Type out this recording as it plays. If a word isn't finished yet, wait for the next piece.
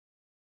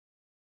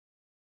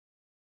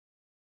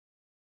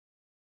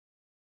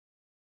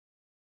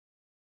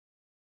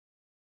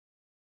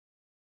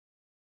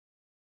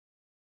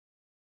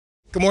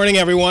Good morning,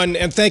 everyone,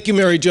 and thank you,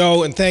 Mary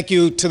Jo, and thank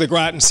you to the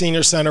Groton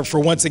Senior Center for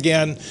once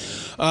again,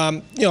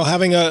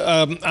 having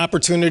an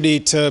opportunity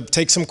to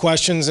take some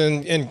questions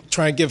and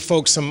try and give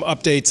folks some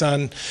updates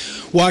on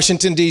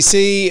Washington,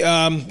 D.C.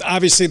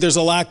 Obviously, there's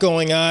a lot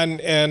going on,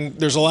 and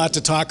there's a lot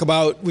to talk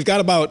about. We've got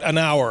about an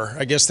hour.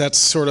 I guess that's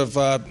sort of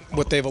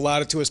what they've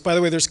allotted to us. By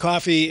the way, there's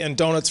coffee and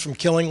donuts from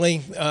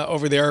Killingly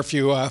over there if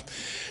you want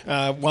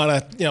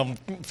to,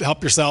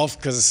 help yourself,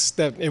 because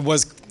it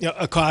was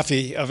a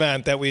coffee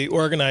event that we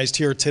organized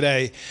here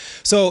today.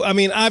 So, I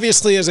mean,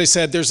 obviously, as I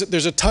said,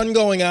 there's a ton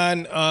going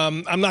on.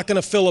 I'm not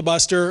going to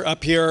filibuster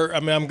up here. I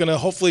mean, I'm going to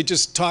hopefully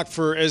just talk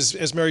for,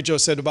 as Mary Jo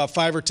said, about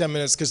 5 or 10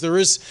 minutes, because there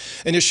is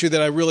an issue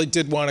that I really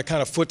did want to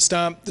kind of foot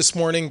stomp this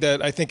morning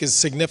that I think is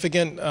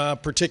significant,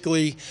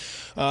 particularly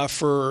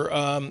for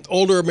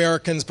older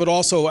Americans, but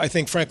also, I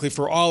think, frankly,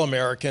 for all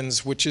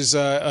Americans, which is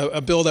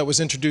a bill that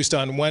was introduced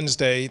on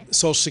Wednesday,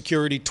 Social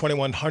Security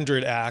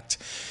 2100 Act,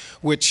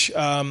 which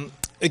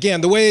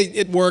again, the way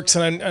it works,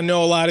 and I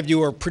know a lot of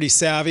you are pretty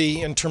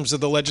savvy in terms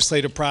of the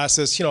legislative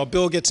process, a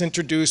bill gets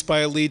introduced by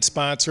a lead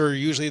sponsor,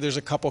 usually there's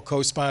a couple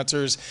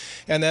co-sponsors,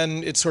 and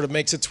then it sort of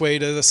makes its way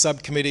to the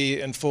subcommittee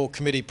and full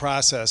committee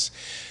process.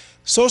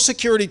 Social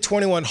Security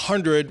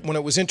 2100, when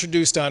it was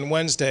introduced on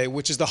Wednesday,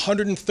 which is the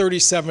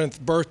 137th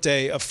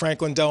birthday of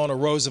Franklin Delano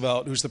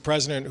Roosevelt, who's the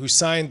president who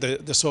signed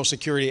the Social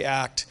Security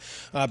Act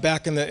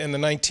back in the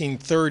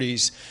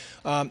 1930s,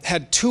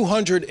 had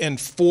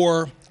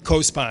 204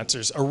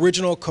 co-sponsors,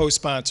 original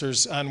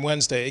co-sponsors on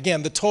Wednesday.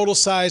 Again, the total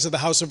size of the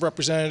House of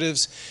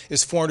Representatives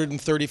is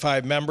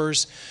 435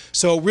 members.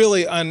 So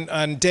really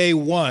on day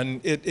one,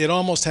 it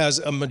almost has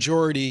a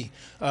majority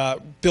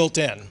built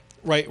in,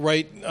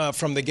 right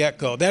from the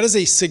get-go. That is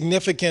a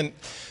significant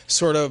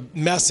sort of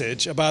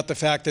message about the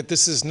fact that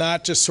this is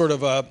not just sort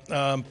of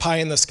a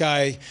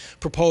pie-in-the-sky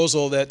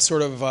proposal that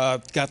sort of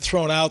got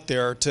thrown out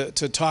there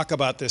to talk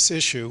about this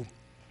issue.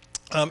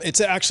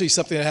 It's actually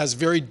something that has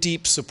very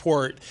deep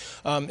support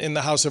in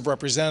the House of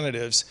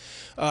Representatives.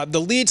 The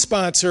lead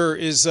sponsor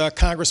is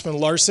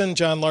Congressman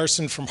John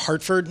Larson from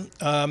Hartford.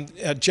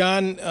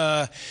 John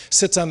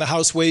sits on the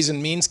House Ways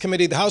and Means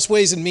Committee. The House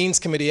Ways and Means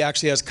Committee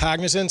actually has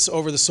cognizance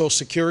over the Social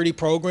Security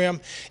program,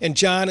 and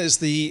John is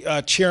the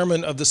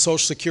chairman of the Social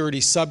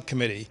Security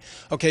Subcommittee.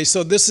 Okay,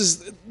 so this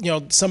is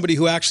somebody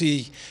who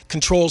actually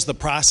controls the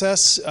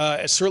process,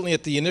 certainly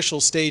at the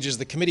initial stages,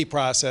 the committee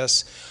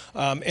process.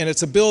 And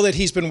it's a bill that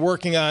he's been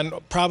working on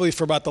probably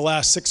for about the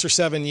last 6 or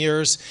 7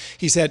 years.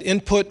 He's had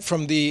input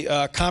from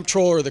the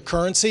Comptroller of the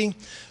Currency,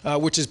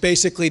 which is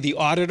basically the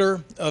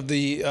auditor of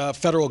the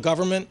federal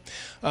government.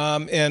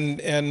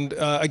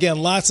 Again,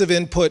 lots of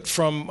input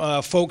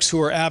from folks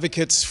who are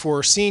advocates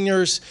for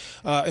seniors,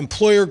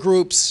 employer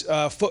groups,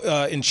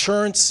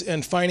 insurance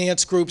and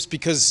finance groups,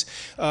 because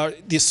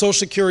the Social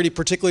Security,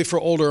 particularly for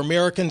older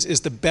Americans,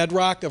 is the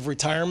bedrock of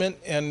retirement,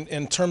 and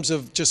in terms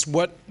of just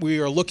what we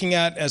are looking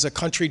at as a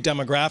country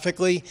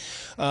demographically,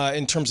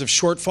 in terms of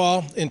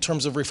shortfall, in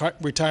terms of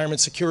retirement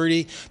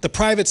security. The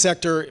private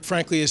sector,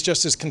 frankly, is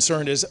just as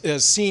concerned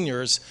as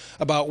seniors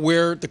about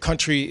where the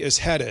country is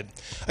headed.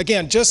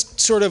 Again, just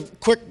sort of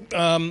quick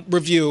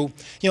review.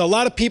 A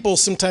lot of people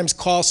sometimes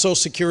call Social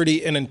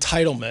Security an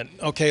entitlement,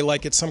 okay,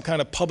 like it's some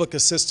kind of public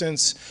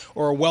assistance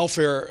or a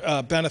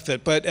welfare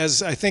benefit. But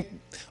as I think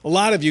a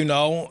lot of you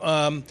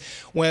know,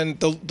 when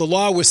the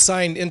law was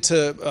signed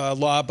into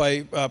law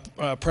by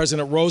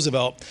President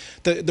Roosevelt,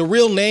 the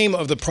real name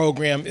of the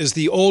program is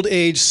the Old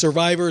Age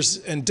Survivors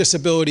and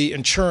Disability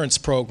Insurance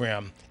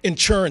Program.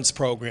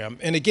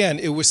 And again,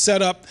 it was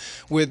set up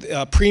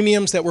with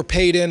premiums that were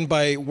paid in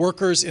by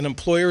workers and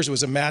employers. It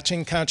was a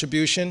matching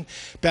contribution.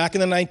 Back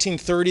in the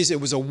 1930s, it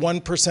was a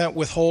 1%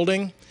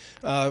 withholding,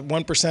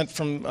 1%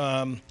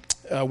 from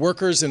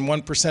workers and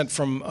 1%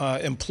 from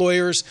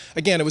employers.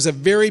 Again, it was a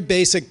very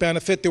basic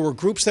benefit. There were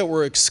groups that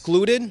were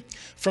excluded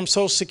from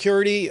Social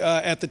Security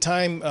at the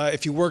time.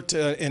 If you worked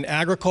in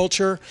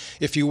agriculture,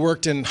 if you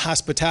worked in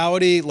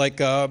hospitality, like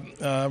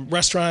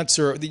restaurants,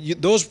 or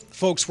those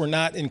folks were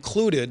not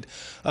included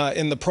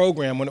in the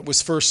program when it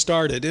was first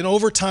started. And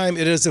over time,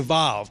 it has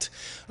evolved.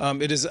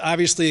 It has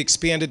obviously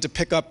expanded to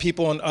pick up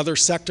people in other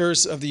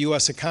sectors of the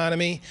U.S.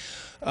 economy.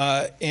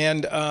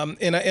 And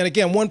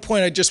again, one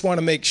point I just want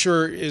to make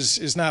sure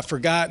is not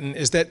forgotten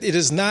is that it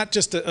is not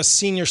just a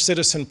senior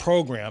citizen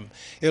program.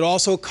 It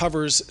also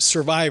covers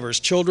survivors,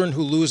 children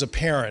who lose a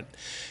parent.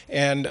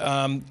 And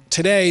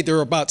today, there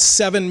are about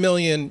 7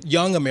 million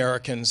young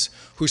Americans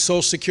who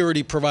Social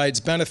Security provides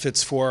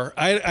benefits for.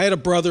 I had a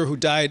brother who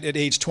died at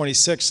age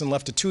 26 and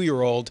left a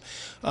 2-year-old,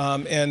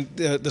 and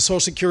the Social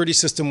Security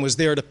system was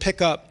there to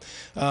pick up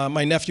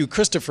my nephew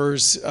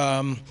Christopher's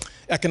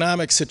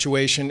economic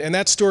situation, and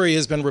that story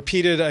has been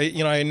repeated.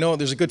 I know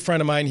there's a good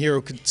friend of mine here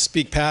who could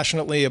speak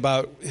passionately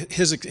about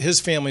his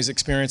family's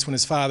experience when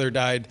his father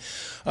died,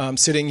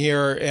 sitting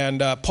here.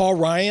 And Paul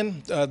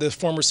Ryan, the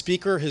former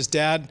speaker, his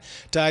dad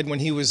died when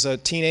he was a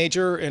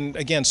teenager, and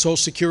again, Social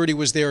Security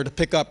was there to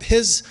pick up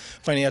his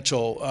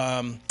financial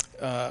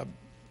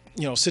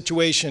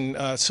situation.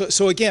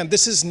 So again,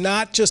 this is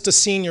not just a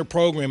senior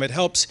program. It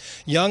helps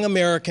young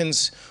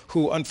Americans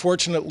who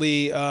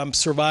unfortunately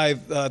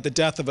survive the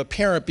death of a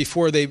parent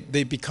before they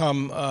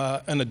become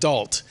an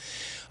adult.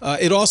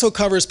 It also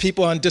covers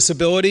people on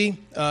disability.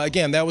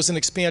 Again, that was an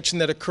expansion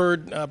that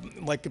occurred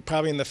like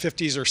probably in the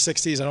 50s or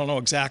 60s. I don't know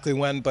exactly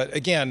when, but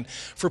again,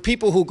 for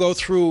people who go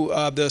through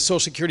the Social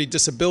Security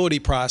disability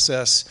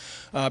process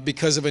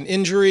because of an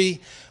injury,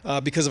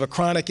 because of a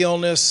chronic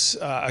illness,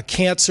 a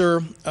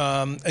cancer,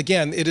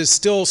 again, it is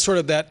still sort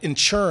of that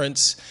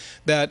insurance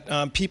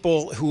that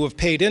people who have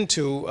paid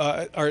into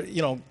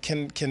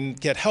can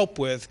get help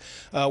with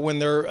when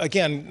they're,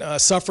 again,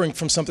 suffering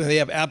from something they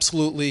have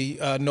absolutely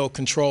no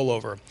control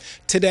over.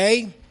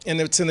 Today, and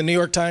it's in the New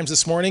York Times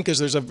this morning because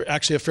there's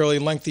actually a fairly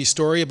lengthy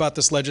story about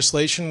this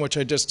legislation, which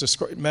I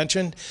just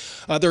mentioned.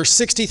 There are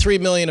 63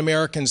 million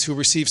Americans who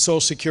receive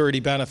Social Security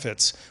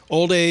benefits,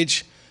 old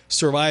age,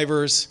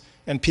 survivors,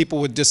 and people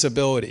with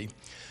disability.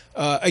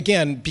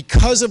 Again,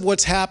 because of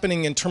what's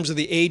happening in terms of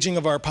the aging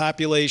of our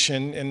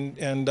population,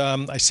 and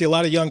I see a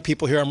lot of young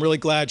people here. I'm really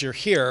glad you're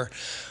here.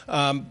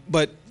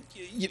 But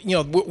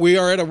we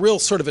are at a real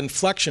sort of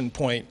inflection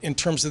point in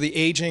terms of the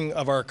aging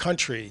of our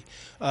country.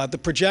 The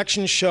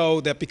projections show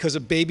that because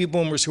of baby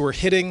boomers who are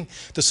hitting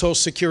the Social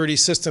Security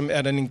system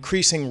at an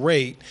increasing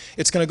rate,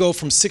 it's going to go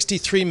from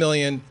 63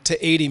 million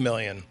to 80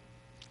 million.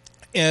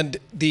 And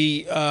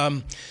the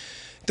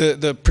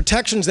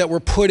protections that were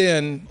put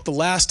in the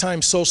last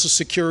time Social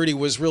Security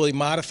was really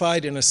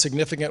modified in a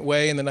significant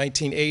way in the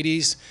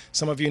 1980s.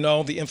 Some of you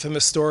know the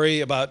infamous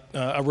story about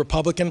a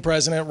Republican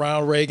president,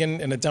 Ronald Reagan,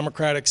 and a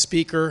Democratic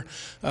speaker,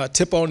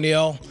 Tip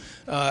O'Neill,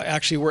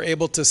 actually were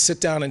able to sit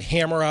down and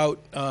hammer out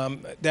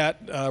that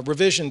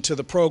revision to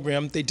the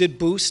program. They did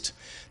boost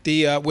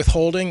the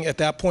withholding. At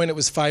that point, it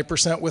was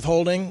 5%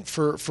 withholding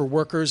for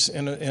workers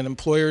and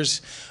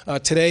employers.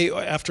 Today,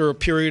 after a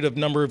period of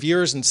number of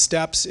years and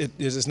steps, it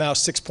is now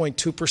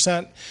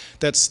 6.2%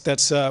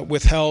 that's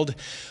withheld.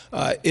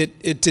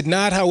 It did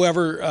not,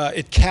 however,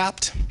 it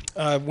capped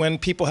when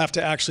people have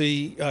to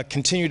actually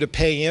continue to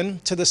pay in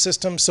to the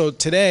system. So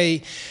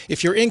today,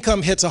 if your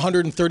income hits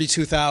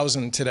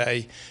 $132,000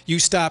 today, you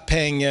stop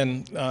paying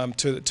in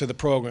to the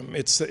program.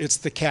 It's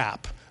the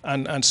cap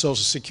on Social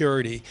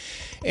Security.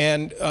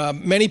 And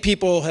many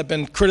people have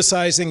been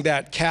criticizing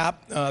that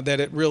cap, that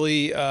it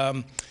really,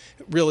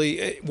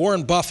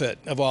 Warren Buffett,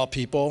 of all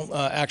people,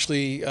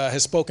 actually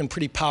has spoken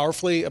pretty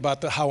powerfully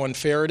about how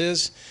unfair it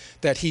is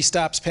that he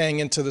stops paying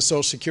into the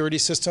Social Security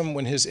system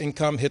when his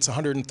income hits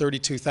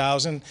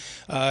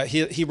 $132,000.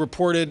 He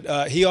reported,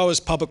 he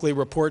always publicly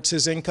reports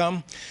his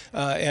income,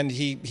 and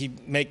he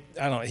made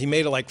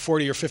it like $40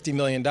 or $50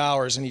 million,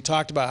 and he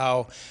talked about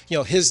how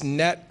his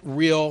net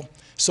real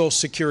Social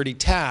Security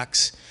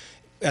tax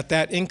at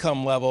that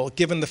income level,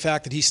 given the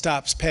fact that he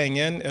stops paying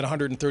in at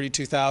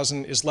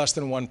 $132,000, is less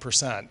than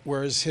 1%,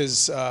 whereas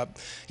his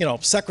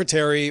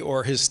secretary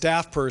or his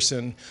staff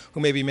person who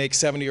maybe makes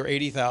 $70,000 or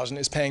 $80,000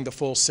 is paying the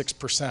full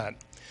 6%.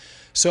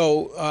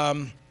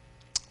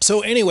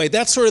 So anyway,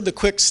 that's sort of the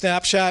quick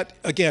snapshot.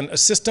 Again, a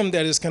system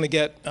that is going to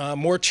get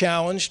more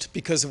challenged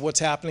because of what's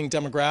happening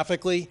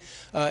demographically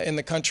in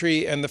the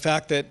country, and the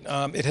fact that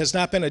it has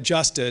not been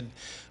adjusted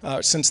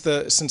since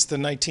the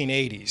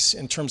 1980s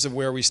in terms of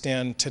where we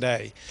stand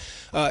today.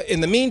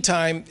 In the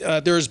meantime,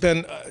 there's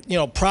been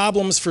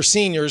problems for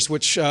seniors,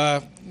 which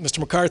Mr.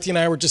 McCarthy and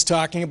I were just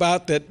talking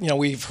about, that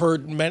we've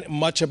heard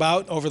much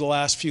about over the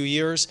last few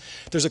years.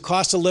 There's a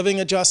cost of living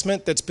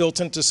adjustment that's built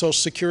into Social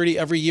Security.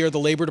 Every year the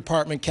Labor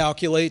Department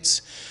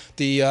calculates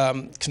the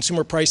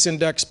consumer price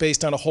index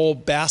based on a whole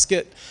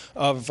basket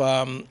of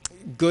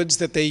goods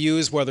that they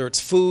use, whether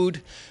it's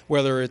food,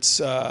 whether it's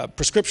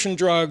prescription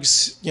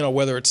drugs,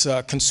 whether it's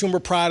consumer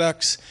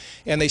products,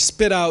 and they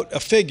spit out a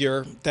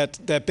figure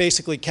that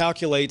basically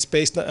calculates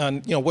based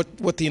on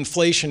what the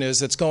inflation is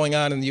that's going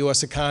on in the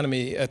U.S.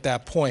 economy at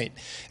that point.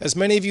 As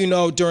many of you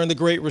know, during the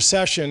Great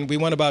Recession, we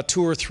went about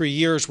 2 or 3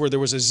 years where there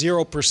was a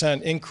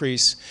 0%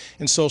 increase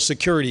in Social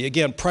Security.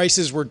 Again,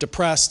 prices were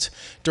depressed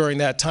during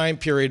that time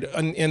period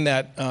in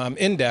that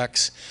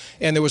index,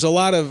 and there was a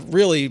lot of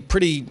really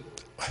pretty,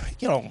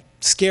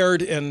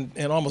 scared and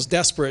almost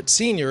desperate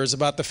seniors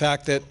about the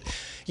fact that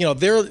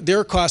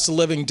their cost of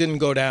living didn't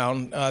go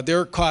down.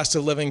 Their cost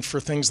of living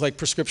for things like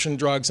prescription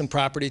drugs and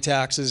property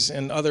taxes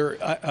and other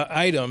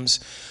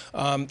items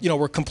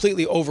were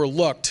completely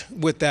overlooked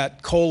with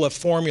that COLA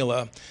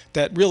formula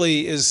that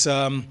really is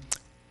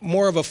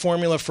more of a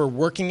formula for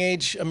working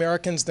age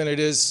Americans than it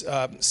is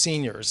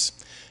seniors.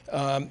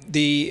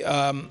 The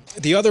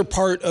other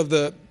part of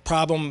the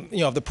problem,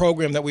 of the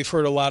program that we've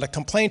heard a lot of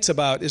complaints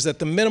about is that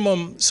the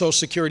minimum Social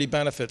Security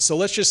benefits. So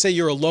let's just say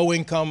you're a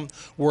low-income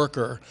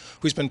worker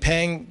who's been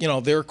paying,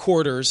 their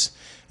quarters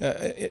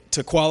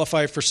to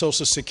qualify for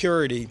Social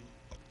Security.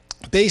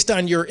 based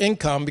on your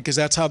income, because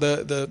that's how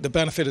the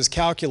benefit is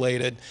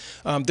calculated,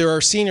 there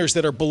are seniors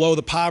that are below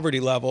the poverty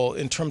level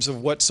in terms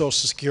of what Social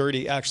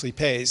Security actually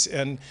pays.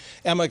 And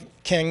Emma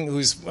King,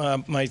 who's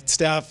my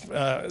staff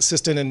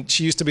assistant, and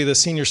she used to be the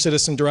senior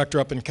citizen director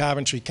up in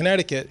Coventry,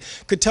 Connecticut,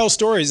 could tell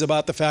stories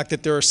about the fact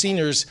that there are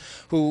seniors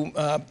who,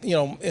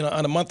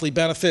 on a monthly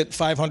benefit,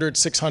 $500,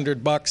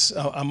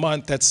 $600 a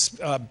month, that's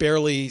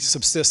barely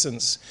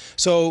subsistence.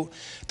 So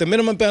the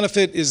minimum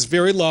benefit is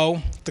very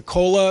low. The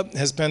COLA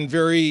has been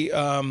very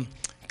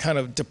kind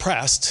of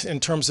depressed in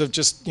terms of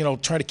just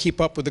trying to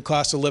keep up with the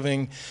cost of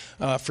living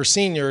for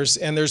seniors,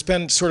 and there's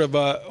been sort of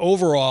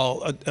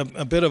overall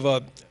a bit of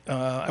a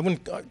I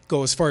wouldn't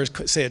go as far as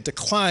say a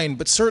decline,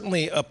 but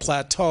certainly a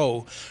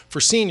plateau for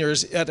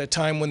seniors at a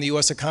time when the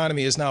U.S.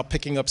 economy is now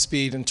picking up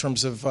speed in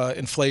terms of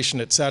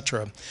inflation, et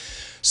cetera.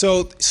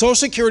 So Social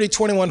Security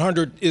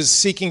 2100 is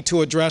seeking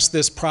to address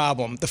this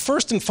problem. The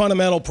first and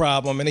fundamental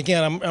problem, and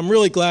again, I'm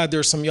really glad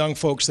there's some young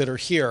folks that are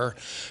here,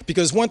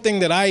 because one thing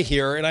that I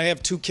hear, and I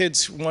have two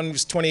kids, one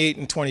who's 28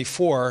 and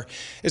 24,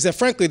 is that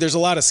frankly there's a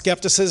lot of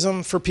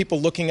skepticism for people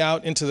looking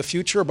out into the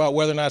future about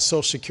whether or not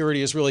Social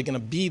Security is really going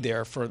to be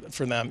there for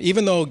them.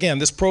 Even though, again,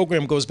 this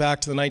program goes back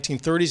to the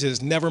 1930s, it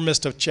has never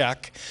missed a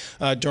check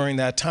during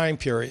that time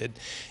period.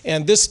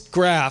 And this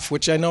graph,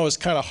 which I know is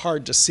kind of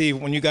hard to see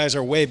when you guys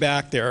are way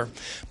back there,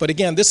 but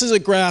again, this is a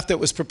graph that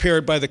was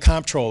prepared by the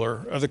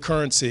comptroller of the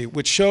currency,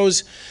 which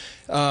shows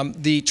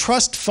the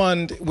trust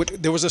fund.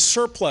 There was a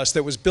surplus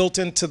that was built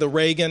into the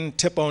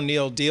Reagan-Tip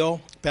O'Neill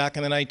deal back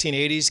in the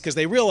 1980s because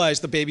they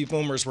realized the baby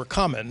boomers were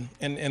coming,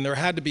 and there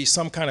had to be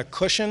some kind of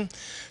cushion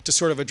to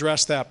sort of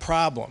address that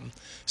problem.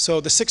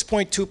 So the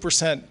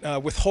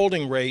 6.2%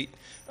 withholding rate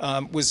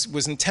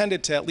was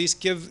intended to at least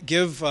give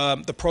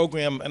the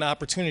program an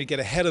opportunity to get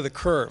ahead of the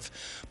curve.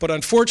 But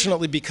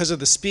unfortunately, because of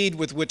the speed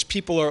with which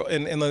people are,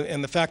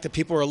 and the fact that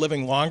people are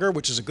living longer,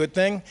 which is a good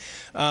thing,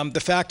 the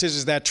fact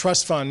is that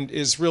trust fund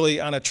is really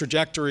on a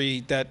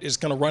trajectory that is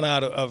going to run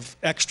out of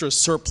extra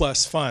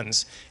surplus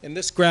funds. And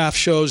this graph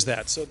shows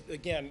that. So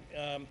again,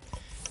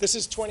 this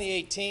is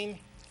 2018,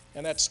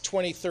 and that's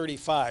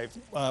 2035,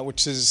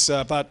 which is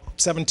about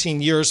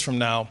 17 years from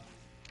now.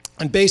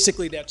 And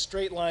basically, that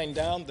straight line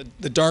down,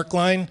 the dark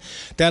line,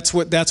 that's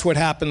what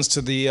happens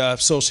to the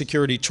Social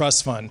Security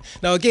Trust Fund.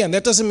 Now, again,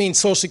 that doesn't mean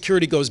Social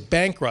Security goes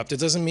bankrupt. It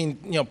doesn't mean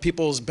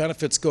people's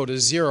benefits go to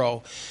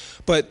zero.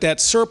 But that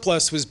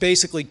surplus was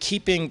basically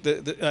keeping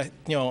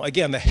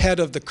again, the head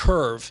of the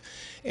curve,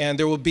 and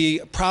there will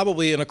be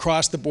probably an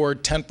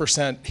across-the-board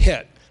 10%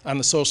 hit on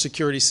the Social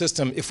Security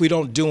system if we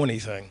don't do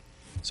anything.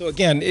 So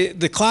again,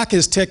 the clock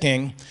is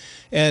ticking.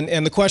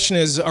 And the question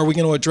is, are we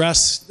going to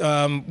address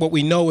what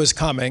we know is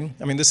coming?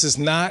 I mean, this is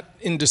not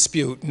in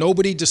dispute.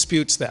 Nobody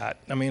disputes that.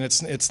 I mean,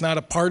 it's not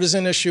a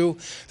partisan issue.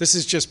 This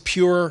is just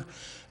pure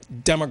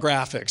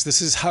demographics.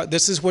 This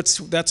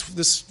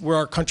is where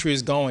our country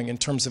is going in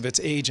terms of its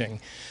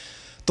aging.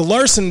 The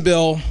Larson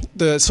bill,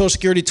 the Social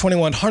Security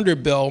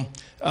 2100 bill,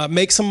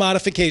 makes some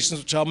modifications,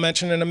 which I'll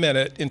mention in a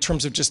minute, in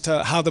terms of just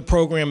how the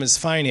program is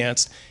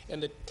financed.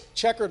 And the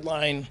checkered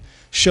line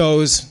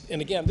shows,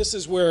 and again, this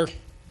is where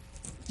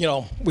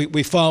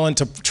we fall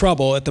into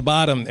trouble at the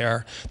bottom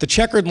there. The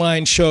checkered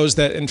line shows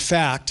that, in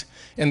fact,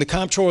 in the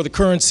comptroller of the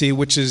currency,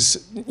 which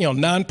is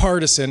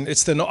nonpartisan,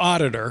 it's the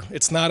auditor.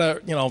 It's not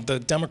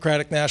the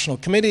Democratic National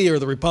Committee or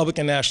the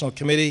Republican National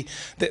Committee.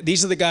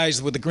 These are the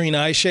guys with the green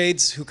eye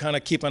shades who kind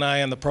of keep an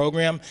eye on the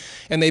program,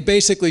 and they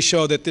basically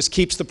show that this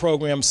keeps the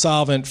program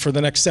solvent for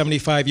the next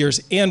 75 years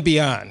and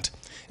beyond.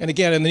 And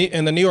again,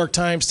 in the New York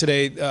Times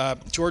today,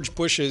 George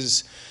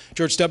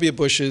W.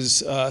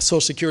 Bush's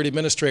Social Security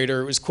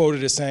administrator was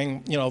quoted as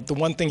saying, the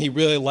one thing he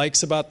really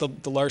likes about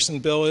the Larson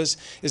bill is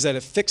that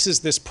it fixes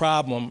this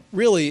problem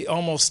really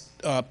almost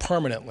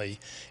permanently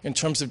in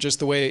terms of just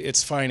the way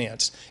it's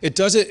financed. It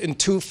does it in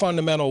two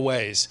fundamental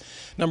ways.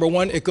 Number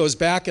one, it goes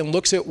back and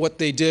looks at what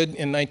they did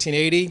in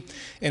 1980,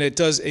 and it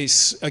does,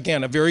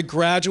 again, a very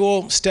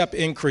gradual step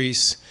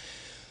increase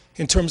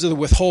in terms of the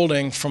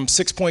withholding from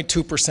 6.2%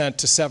 to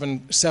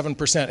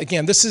 7%.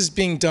 Again, this is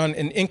being done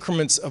in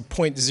increments of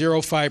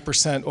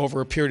 0.05%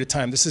 over a period of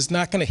time. This is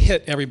not going to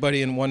hit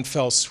everybody in one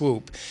fell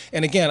swoop.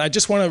 And again, I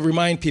just want to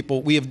remind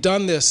people, we have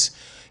done this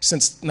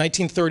since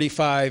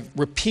 1935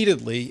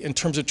 repeatedly in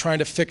terms of trying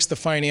to fix the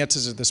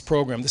finances of this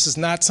program. This is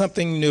not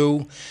something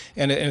new,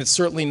 and it's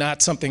certainly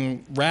not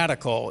something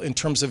radical in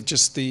terms of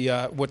just the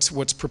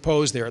what's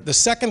proposed there. The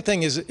second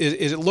thing is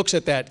it looks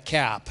at that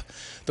cap,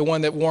 the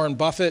one that Warren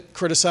Buffett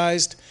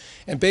criticized,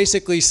 and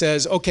basically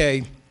says,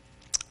 okay,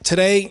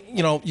 today,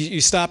 you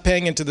stop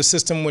paying into the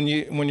system when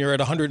you're at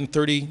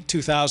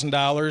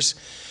 $132,000.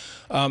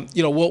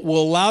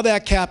 We'll allow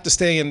that cap to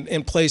stay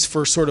in place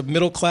for sort of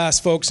middle class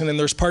folks, and then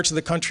there's parts of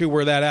the country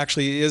where that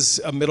actually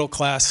is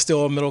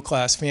still a middle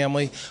class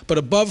family. But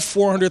above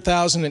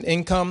 $400,000 in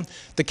income,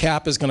 the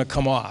cap is going to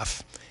come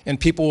off, and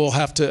people will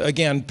have to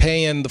again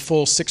pay in the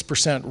full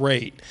 6%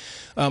 rate.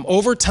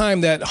 Over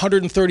time, that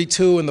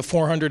 132 and the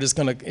 400 is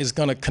going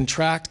to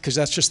contract because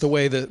that's just the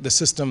way the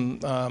system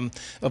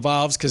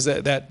evolves, because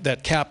that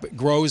cap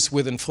grows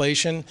with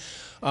inflation.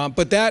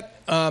 But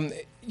that,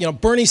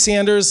 Bernie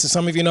Sanders,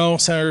 some of you know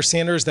Senator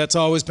Sanders, that's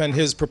always been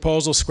his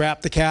proposal,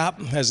 scrap the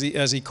cap, as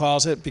he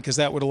calls it, because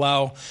that would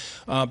allow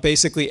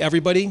basically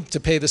everybody to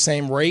pay the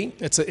same rate.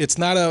 It's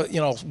not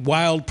a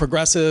wild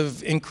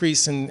progressive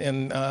increase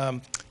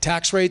in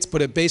tax rates,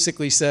 but it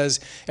basically says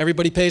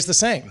everybody pays the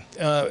same.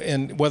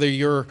 And whether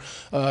you're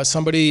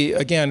somebody,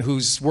 again,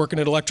 who's working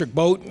at Electric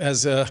Boat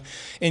as a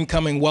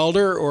incoming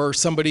welder, or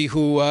somebody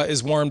who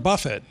is Warren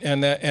Buffett.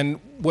 And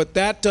what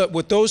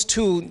those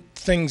two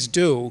things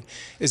do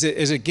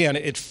is again,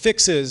 it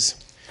fixes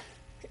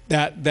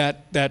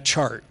that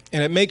chart.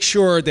 And it makes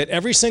sure that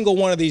every single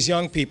one of these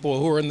young people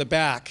who are in the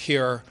back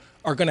here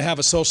are going to have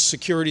a Social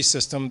Security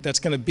system that's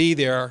going to be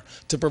there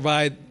to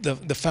provide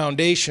the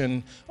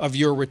foundation of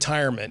your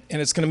retirement.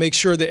 And it's going to make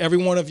sure that every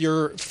one of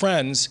your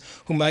friends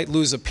who might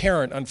lose a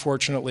parent,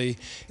 unfortunately,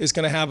 is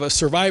going to have a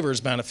survivor's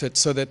benefit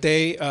so that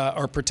they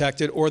are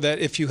protected, or that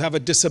if you have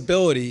a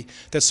disability,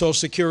 that Social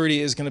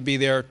Security is going to be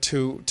there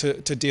to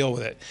deal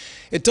with it.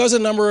 It does a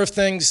number of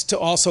things to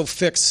also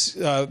fix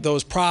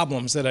those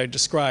problems that I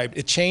described.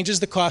 It changes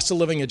the cost of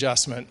living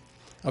adjustment.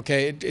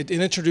 Okay, it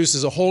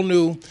introduces a whole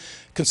new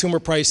consumer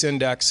price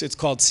index. It's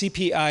called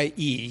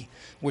CPIE,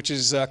 which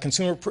is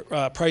Consumer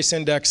Price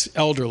Index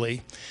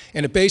Elderly,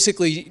 and it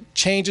basically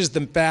changes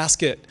the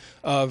basket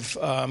of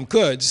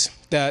goods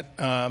that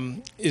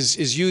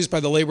is used by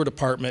the Labor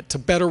Department to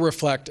better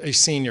reflect a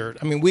senior.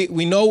 I mean,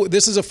 we know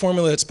this is a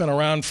formula that's been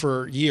around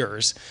for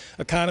years.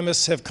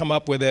 Economists have come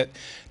up with it.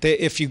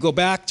 If you go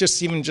back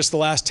even just the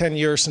last 10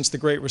 years since the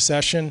Great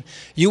Recession,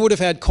 you would have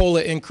had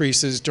COLA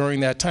increases during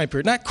that time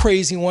period. Not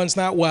crazy ones,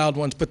 not wild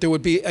ones, but there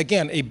would be,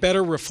 again, a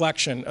better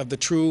reflection of the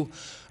true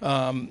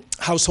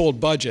household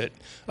budget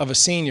of a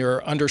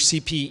senior under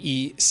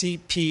CPIE.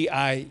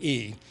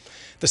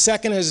 The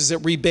second is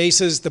it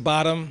rebases the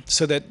bottom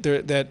so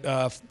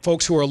that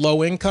folks who are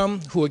low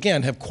income, who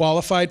again have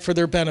qualified for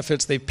their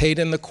benefits, they've paid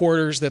in the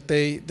quarters that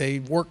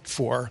they worked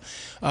for,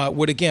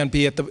 would again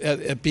be at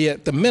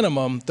the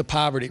minimum the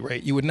poverty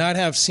rate. You would not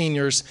have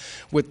seniors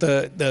with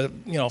the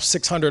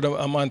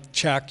 $600 a month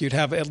check. You'd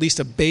have at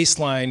least a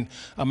baseline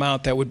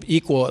amount that would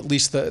equal at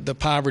least the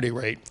poverty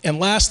rate. And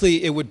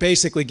lastly, it would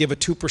basically give a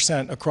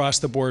 2% across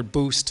the board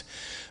boost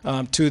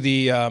to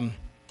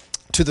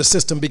the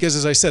system, because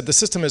as I said, the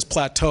system has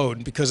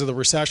plateaued because of the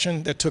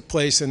recession that took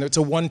place, and it's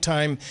a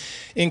one-time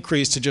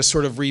increase to just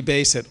sort of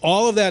rebase it.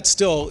 All of that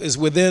still is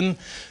within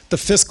the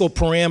fiscal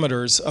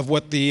parameters of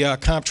what the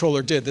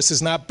comptroller did. This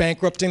is not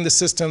bankrupting the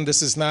system.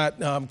 This is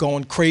not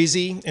going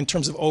crazy in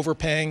terms of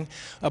overpaying,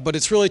 but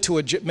it's really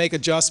to make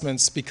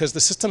adjustments, because the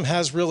system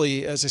has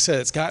really, as I said,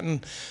 it's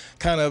gotten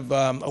kind of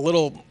a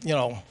little,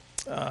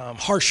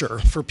 harsher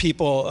for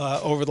people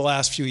over the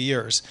last few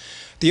years.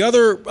 The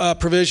other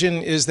provision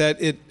is that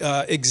it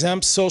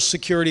exempts Social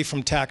Security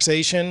from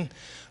taxation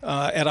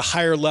at a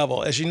higher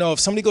level. As you know, if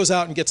somebody goes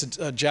out and gets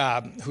a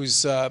job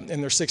who's in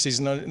their 60s,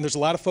 and there's a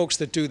lot of folks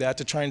that do that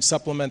to try and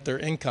supplement their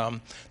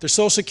income, their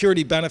Social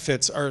Security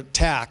benefits are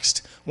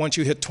taxed once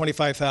you hit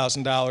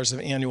 $25,000 of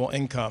annual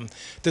income.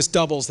 This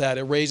doubles that.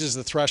 It raises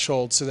the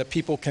threshold so that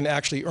people can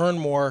actually earn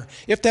more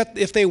if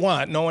they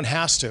want. No one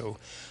has to.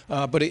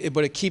 But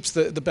it keeps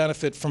the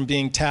benefit from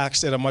being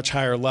taxed at a much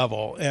higher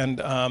level.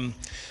 And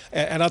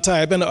I'll tell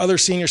you, I've been to other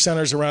senior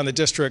centers around the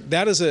district.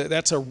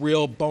 That's a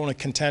real bone of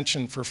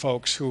contention for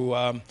folks who,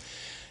 are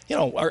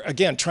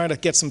again trying to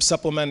get some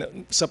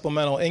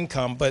supplemental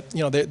income. But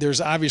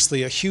there's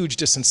obviously a huge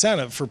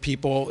disincentive for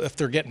people if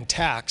they're getting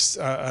taxed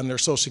on their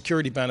Social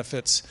Security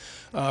benefits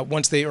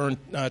once they earn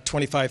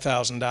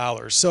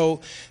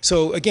 $25,000.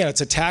 So again,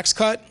 it's a tax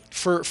cut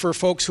for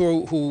folks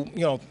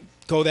who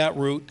go that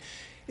route.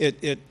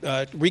 It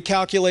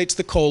recalculates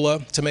the COLA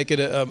to make it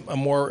a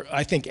more,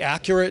 I think,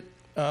 accurate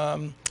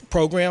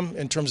program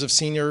in terms of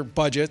senior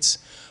budgets.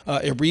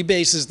 It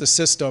rebases the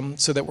system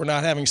so that we're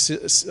not having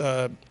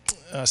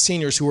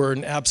seniors who are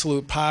in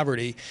absolute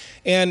poverty.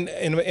 And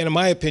in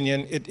my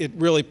opinion, it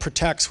really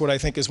protects what I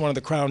think is one of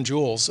the crown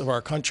jewels of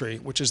our country,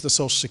 which is the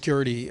Social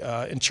Security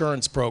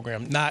insurance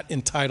program, not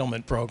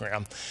entitlement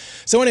program.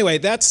 So anyway,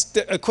 that's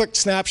a quick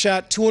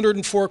snapshot.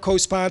 204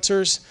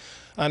 co-sponsors.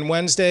 On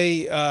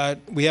Wednesday,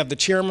 we have the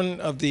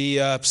chairman of the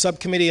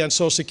subcommittee on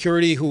Social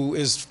Security, who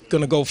is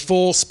going to go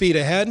full speed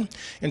ahead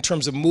in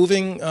terms of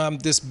moving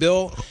this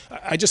bill.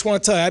 I just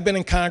want to tell you, I've been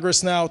in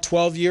Congress now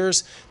 12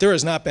 years. There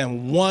has not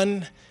been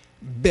one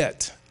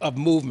bit of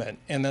movement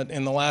in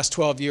the last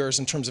 12 years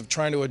in terms of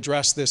trying to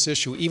address this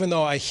issue, even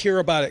though I hear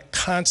about it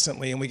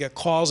constantly and we get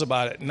calls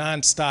about it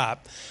nonstop.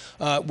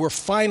 We're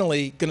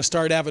finally going to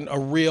start having a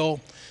real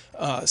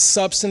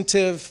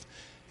substantive,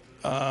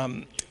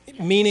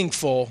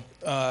 meaningful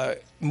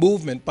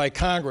movement by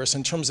Congress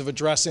in terms of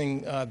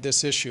addressing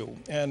this issue,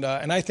 and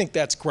I think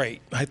that's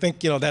great. I think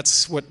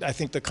that's what I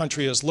think the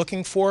country is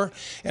looking for,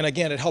 and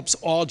again, it helps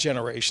all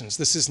generations.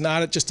 This is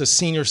not just a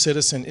senior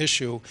citizen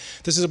issue.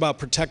 This is about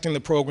protecting the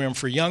program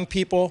for young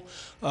people,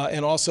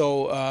 and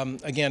also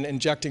again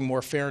injecting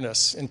more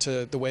fairness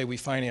into the way we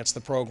finance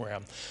the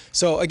program.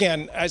 So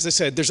again, as I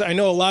said, I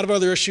know a lot of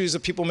other issues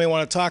that people may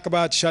want to talk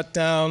about.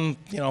 Shutdown.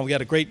 We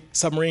got a great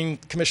submarine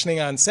commissioning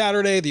on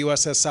Saturday. The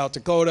USS South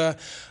Dakota.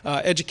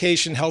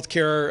 Education,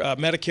 healthcare,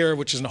 Medicare,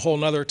 which is a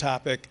whole other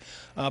topic.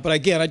 But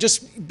again,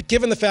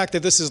 given the fact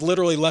that this is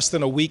literally less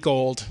than a week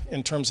old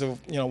in terms of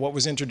what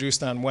was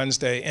introduced on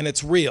Wednesday, and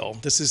it's real.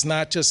 This is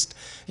not just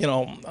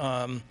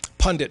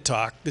pundit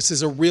talk. This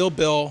is a real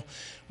bill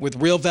with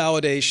real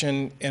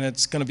validation, and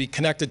it's going to be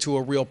connected to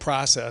a real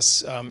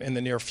process in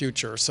the near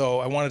future. So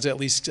I wanted to at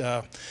least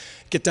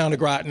get down to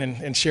Groton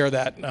and share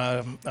that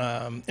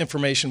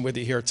information with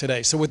you here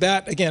today. So with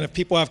that, again, if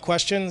people have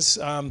questions,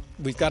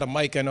 we've got a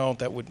mic, I know,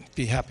 that would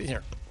be happy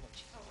here.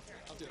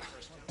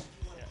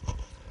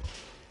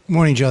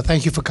 Morning, Joe.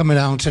 Thank you for coming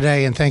down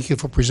today, and thank you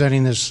for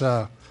presenting this,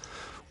 what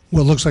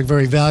looks like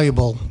very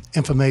valuable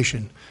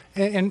information.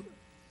 And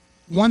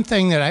one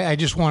thing that I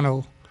just want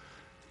to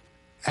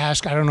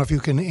ask, I don't know if you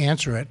can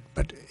answer it,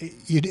 but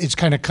it's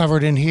kind of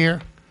covered in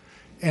here,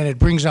 and it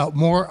brings out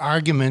more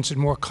arguments and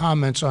more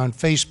comments on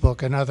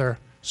Facebook and other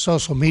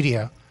social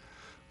media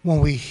when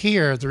we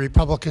hear the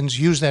Republicans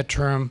use that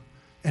term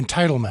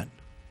entitlement.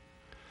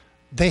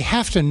 They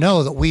have to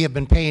know that we have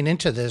been paying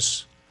into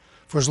this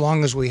for as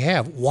long as we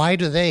have. Why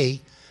do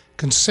they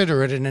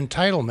consider it an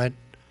entitlement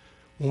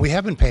when we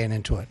have been paying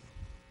into it?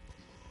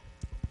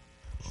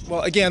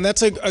 Well, again,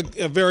 that's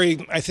a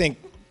very, I think,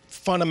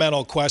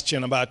 fundamental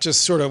question about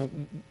just sort of,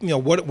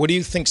 what do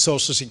you think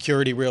Social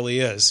Security really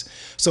is?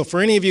 So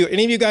for any of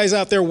you guys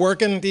out there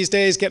working these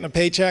days, getting a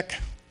paycheck,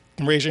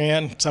 raise your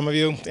hand, some of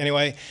you,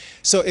 anyway.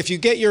 So if you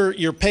get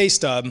your pay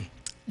stub,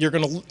 you're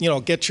going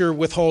to, get your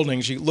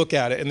withholdings, you look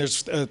at it, and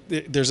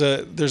there's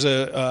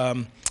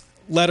a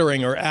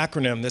lettering or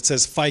acronym that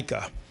says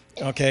FICA,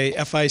 okay,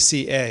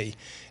 F-I-C-A.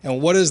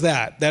 And what is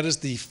that? That is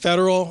the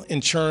Federal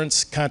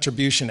Insurance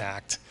Contribution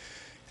Act.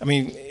 I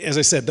mean, as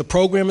I said, the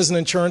program is an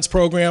insurance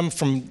program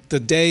from the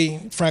day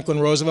Franklin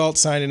Roosevelt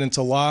signed it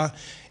into law.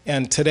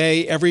 And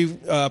today, every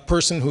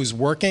person who's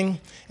working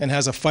and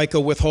has a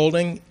FICA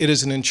withholding, it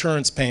is an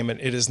insurance payment.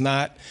 It is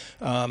not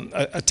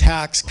a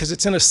tax, because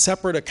it's in a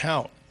separate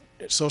account.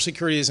 Social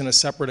Security is in a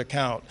separate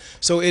account.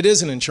 So it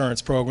is an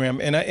insurance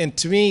program. And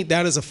to me,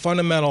 that is a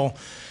fundamental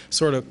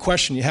sort of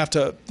question you have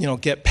to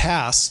get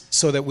past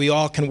so that we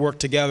all can work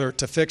together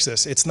to fix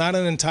this. It's not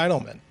an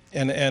entitlement.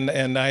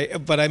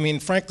 But I mean,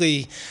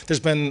 frankly, there's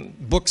been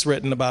books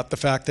written about the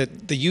fact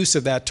that the use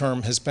of that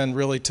term has been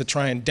really to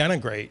try and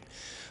denigrate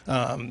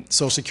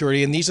Social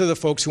Security, and these are the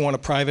folks who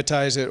want to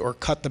privatize it or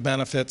cut the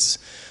benefits.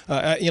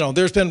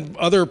 There's been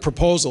other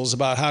proposals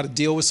about how to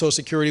deal with Social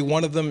Security.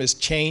 One of them is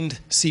chained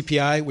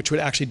CPI, which would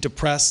actually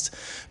depress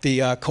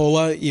the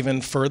COLA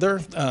even further,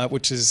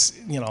 which is,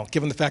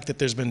 given the fact that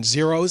there's been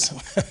zeros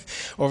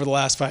over the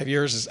last 5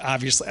 years, is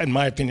obviously, in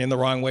my opinion, the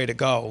wrong way to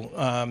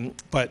go.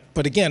 But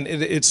again,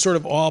 it's sort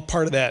of all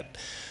part of that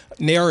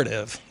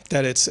narrative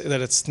that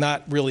it's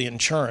not really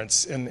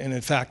insurance, and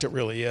in fact it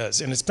really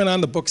is. And it's been on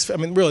the books. I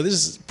mean, really, this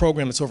is a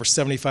program that's over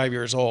 75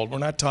 years old. We're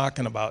not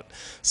talking about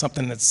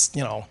something that's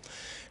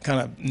kind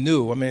of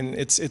new. I mean,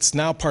 it's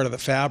now part of the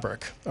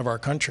fabric of our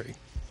country.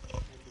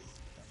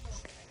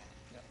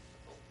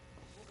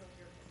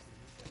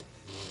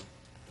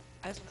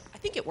 I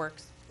think it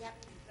works.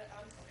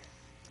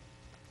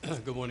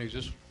 Good morning. Is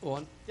this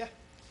on? Yeah.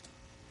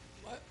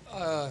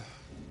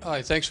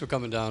 Hi. Thanks for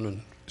coming down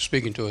and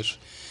speaking to us.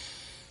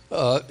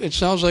 It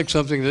sounds like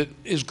something that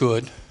is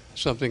good,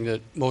 something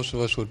that most of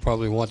us would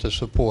probably want to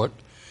support.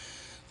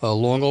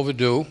 Long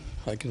overdue,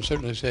 I can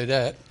certainly say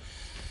that.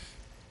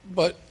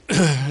 But,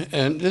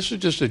 and this is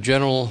just a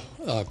general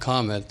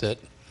comment, that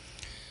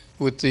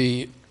with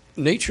the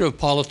nature of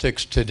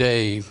politics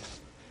today,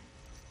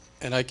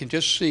 and I can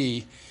just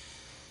see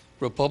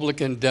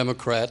Republican,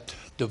 Democrat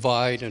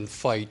divide and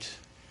fight,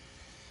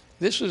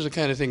 this is the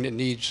kind of thing that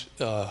needs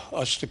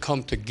us to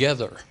come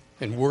together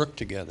and work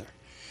together.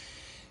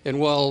 And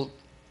while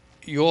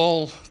you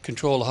all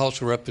control the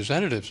House of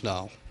Representatives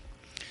now,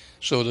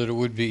 so that it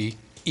would be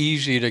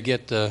easy to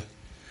get the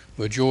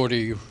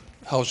majority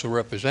House of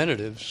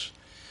Representatives,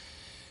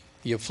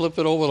 you flip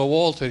it over the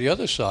wall to the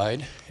other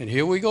side, and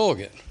here we go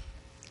again.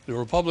 The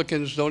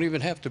Republicans don't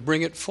even have to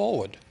bring it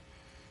forward.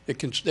 They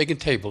can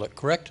table it,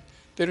 correct?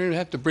 They don't even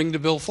have to bring the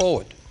bill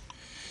forward.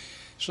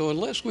 So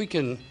unless we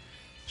can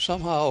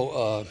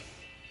somehow,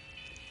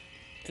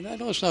 and I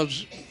know it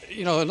sounds,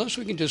 unless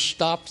we can just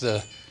stop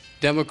the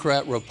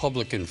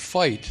Democrat-Republican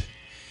fight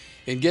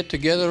and get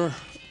together,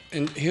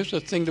 and here's the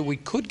thing that we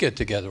could get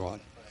together on.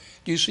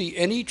 Do you see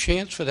any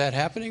chance for that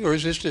happening, or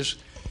is this just...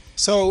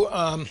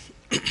 So,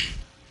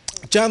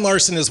 John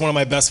Larson is one of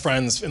my best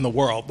friends in the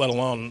world, let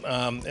alone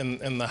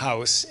in the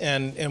House,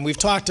 and we've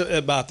talked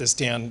about this,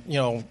 Dan,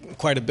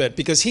 quite a bit,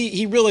 because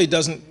he really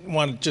doesn't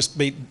want to just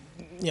be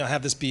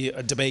have this be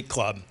a debate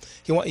club.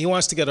 He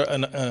wants to get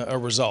a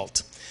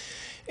result.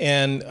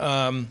 And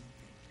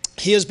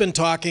he has been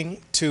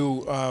talking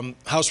to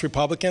House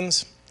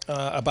Republicans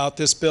about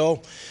this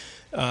bill.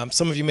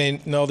 Some of you may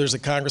know there's a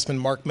Congressman,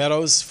 Mark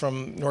Meadows,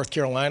 from North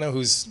Carolina,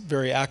 who's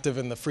very active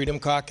in the Freedom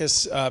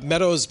Caucus.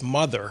 Meadows'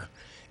 mother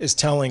is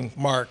telling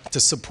Mark to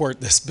support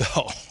this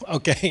bill,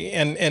 okay?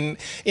 And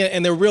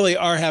they really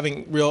are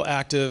having real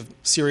active,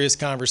 serious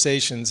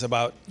conversations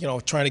about,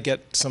 trying to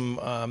get some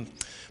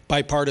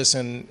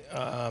bipartisan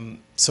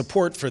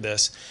support for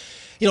this.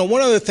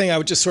 One other thing I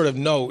would just sort of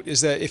note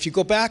is that if you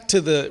go back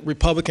to the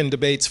Republican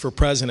debates for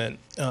president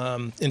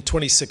in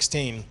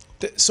 2016,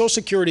 Social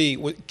Security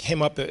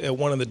came up at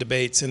one of the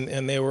debates,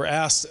 and they were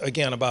asked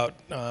again about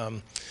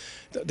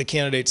the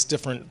candidates'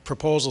 different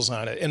proposals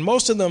on it. And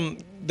most of them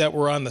that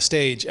were on the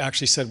stage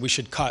actually said we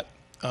should cut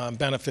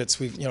benefits.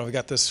 We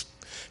got this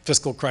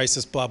fiscal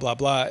crisis, blah, blah,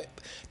 blah.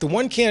 The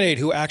one candidate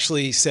who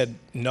actually said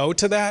no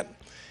to that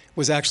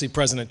was actually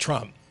President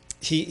Trump.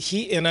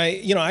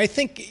 I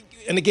think,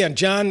 and again,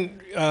 John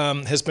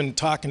has been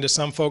talking to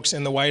some folks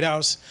in the White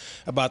House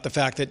about the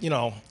fact that,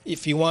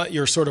 if you want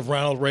your sort of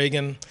Ronald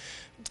Reagan,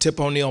 Tip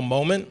O'Neill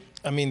moment,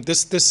 I mean,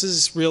 this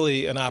is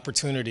really an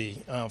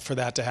opportunity for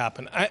that to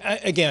happen.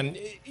 Again,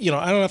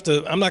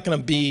 I'm not going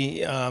to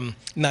be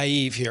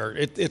naive here.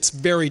 It's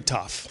very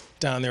tough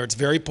down there. It's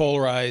very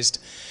polarized.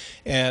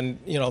 And,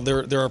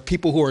 there are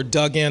people who are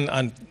dug in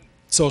on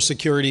Social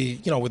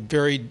Security, with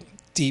very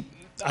deep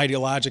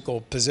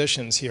ideological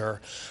positions here.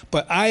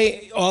 But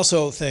I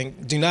also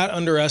think, do not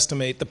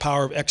underestimate the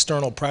power of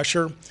external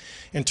pressure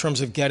in terms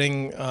of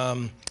getting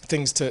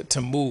things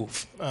to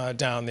move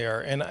down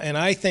there. And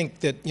I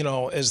think that,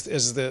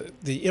 as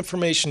the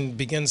information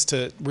begins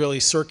to really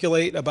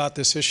circulate about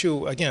this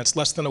issue, again, it's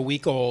less than a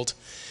week old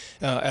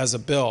as a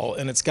bill,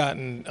 and it's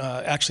gotten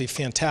actually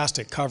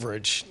fantastic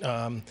coverage.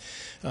 And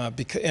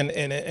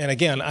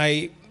again,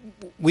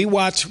 we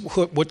watch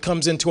what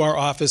comes into our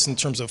office in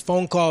terms of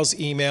phone calls,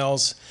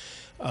 emails,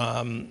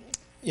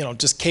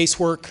 just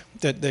casework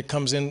that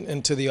comes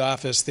into the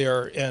office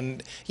there,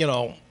 and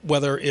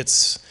whether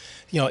it's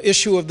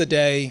issue of the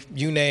day,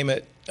 you name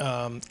it,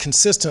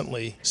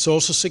 consistently,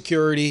 Social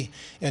Security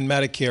and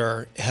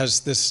Medicare has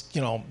this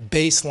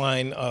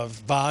baseline of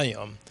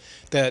volume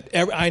that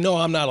I know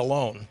I'm not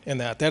alone in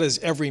that. That is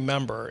every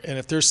member. And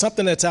if there's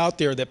something that's out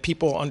there that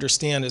people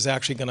understand is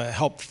actually going to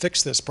help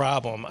fix this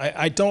problem,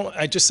 I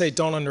just say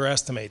don't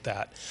underestimate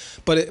that.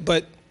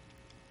 But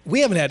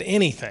we haven't had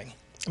anything.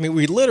 I mean,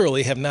 we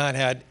literally have not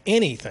had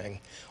anything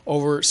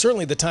over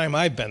certainly the time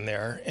I've been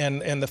there.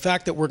 And the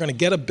fact that we're going to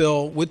get a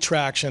bill with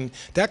traction,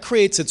 that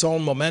creates its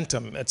own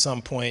momentum at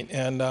some point.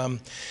 And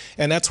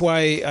that's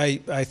why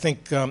I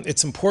think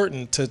it's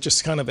important to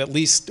just kind of, at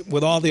least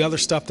with all the other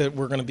stuff that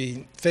we're going to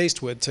be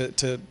faced with,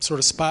 to sort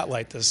of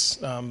spotlight this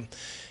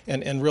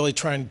and really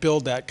try and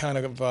build that kind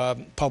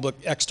of public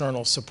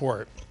external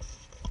support.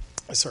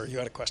 Sir, you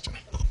had a question.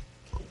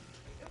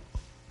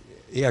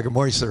 Yeah, good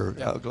morning, sir.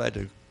 Glad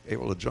to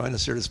able to join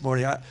us here this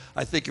morning.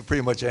 I think you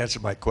pretty much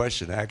answered my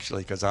question,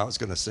 actually, because I was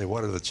going to say,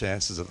 what are the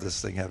chances of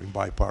this thing having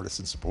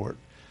bipartisan support?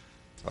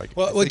 So I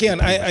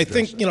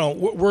think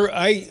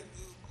I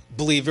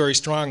believe very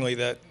strongly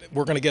that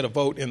we're going to get a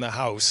vote in the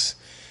House,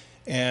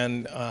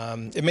 and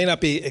it may not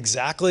be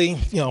exactly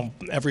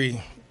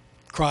every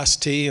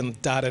crossed T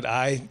and dotted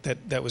I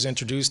that was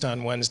introduced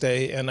on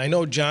Wednesday. And I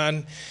know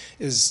John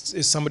is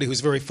somebody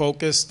who's very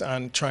focused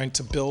on trying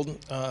to build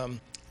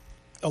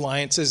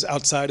alliances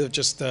outside of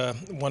just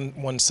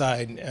one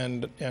side,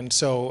 and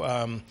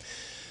so.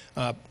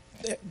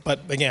 But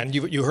again,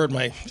 you heard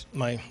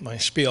my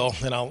spiel,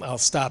 and I'll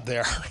stop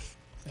there.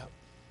 Yeah.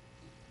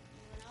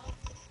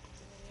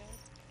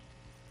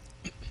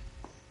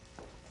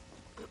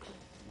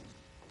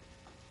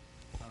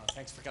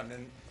 Thanks for coming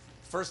in.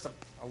 First,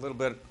 a little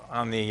bit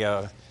on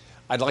the.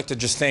 I'd like to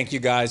just thank you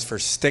guys for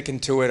sticking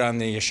to it on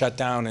the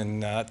shutdown,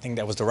 and I think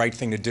that was the right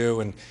thing to do.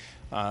 And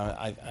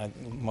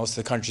most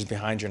of the country's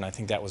behind you, and I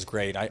think that was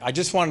great. I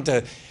just wanted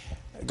to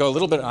go a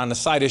little bit on the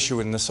side issue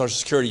in the Social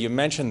Security. You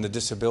mentioned the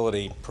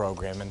disability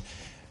program, and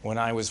when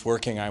I was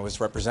working, I was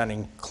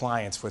representing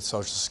clients with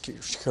Social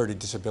Security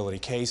disability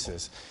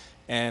cases.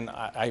 And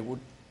I would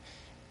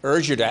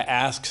urge you to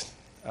ask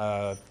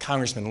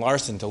Congressman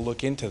Larson to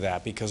look into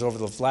that, because over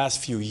the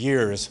last few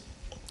years,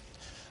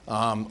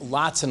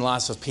 lots and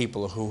lots of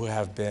people who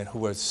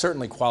are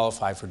certainly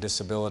qualified for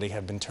disability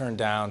have been turned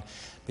down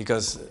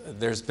because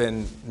there's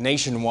been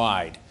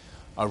nationwide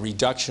a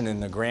reduction in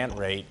the grant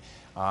rate,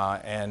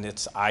 and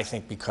it's, I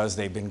think, because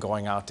they've been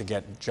going out to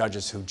get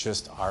judges who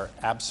just are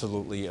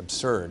absolutely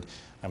absurd.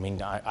 I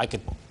mean, I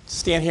could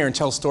stand here and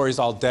tell stories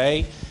all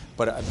day,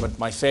 but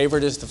my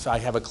favorite is I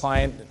have a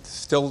client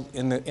still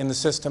in the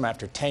system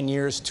after 10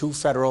 years, two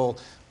federal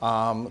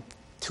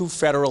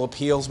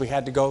appeals we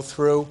had to go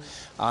through.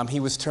 He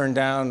was turned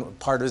down.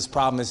 Part of his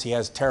problem is he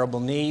has terrible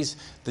knees.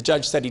 The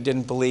judge said he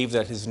didn't believe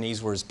that his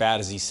knees were as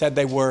bad as he said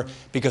they were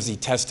because he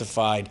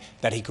testified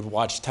that he could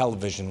watch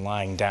television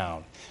lying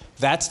down.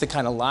 That's the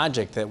kind of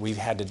logic that we've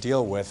had to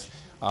deal with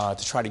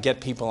to try to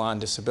get people on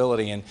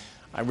disability. And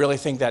I really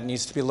think that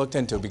needs to be looked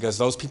into because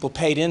those people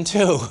paid in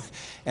too,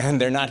 and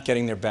they're not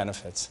getting their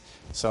benefits.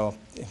 So,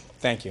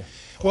 thank you.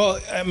 Well,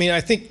 I mean,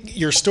 I think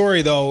your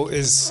story, though,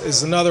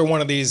 is another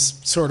one of these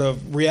sort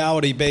of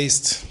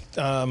reality-based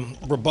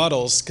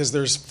rebuttals, because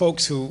there's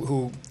folks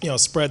who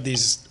spread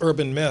these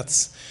urban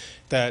myths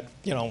that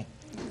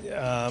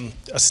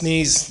a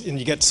sneeze and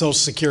you get Social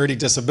Security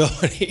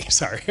disability.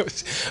 Sorry,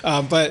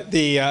 but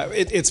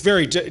it's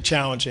very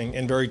challenging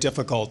and very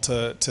difficult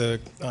to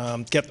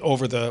get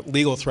over the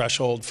legal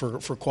threshold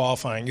for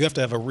qualifying. You have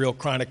to have a real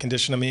chronic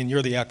condition. I mean,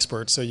 you're the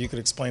expert, so you could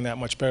explain that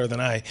much better than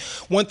I.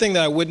 One thing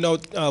that I would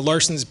note,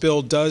 Larson's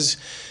bill does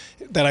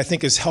that I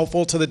think is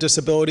helpful to the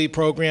disability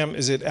program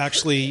is it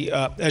actually,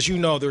 as you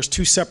know, there's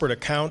two separate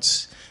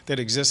accounts that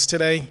exist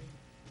today.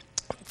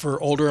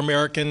 For older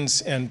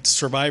Americans and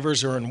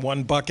survivors are in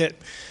one bucket,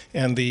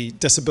 and the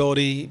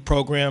disability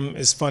program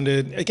is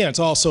funded, again, it's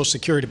all Social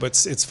Security,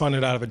 but it's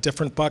funded out of a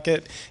different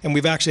bucket. And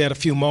we've actually had a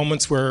few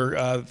moments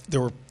where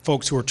there were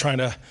folks who were trying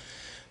to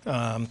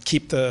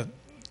keep the,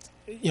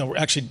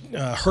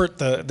 hurt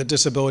the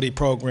disability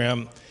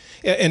program.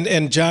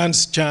 And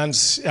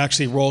John's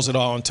actually rolls it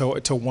all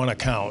into one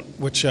account,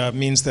 which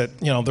means that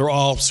they're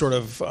all sort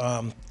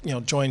of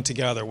joined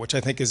together, which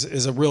I think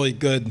is a really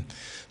good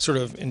sort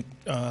of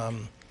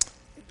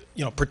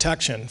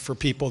protection for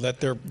people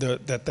that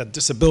that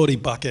disability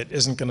bucket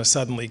isn't going to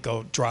suddenly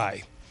go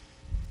dry.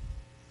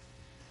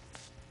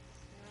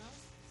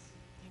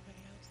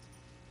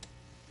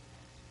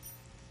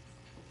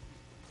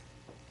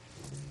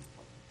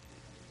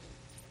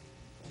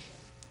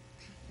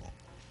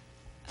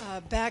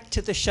 Back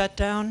to the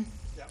shutdown.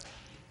 Yeah.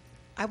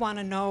 I want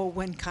to know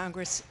when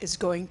Congress is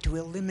going to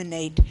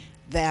eliminate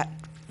that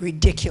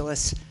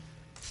ridiculous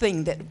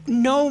thing that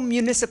no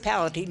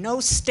municipality, no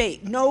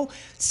state, no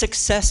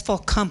successful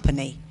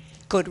company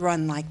could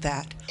run like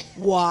that.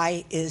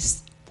 Why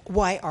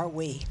are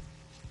we?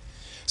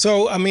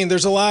 So, I mean,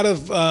 there's a lot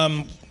of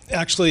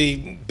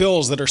actually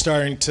bills that are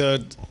starting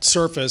to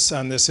surface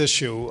on this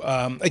issue.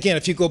 Again,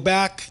 if you go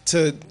back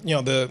to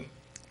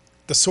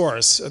the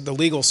source, the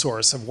legal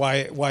source of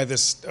why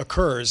this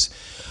occurs.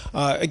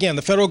 Again,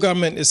 the federal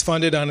government is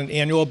funded on an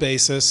annual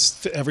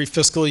basis. Every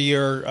fiscal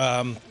year,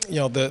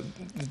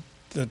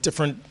 the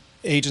different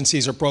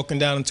agencies are broken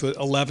down into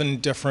 11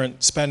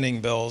 different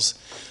spending bills.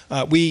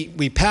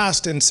 We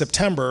passed in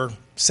September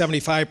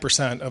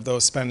 75% of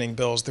those spending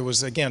bills. There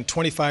was, again,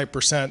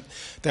 25%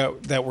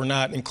 that were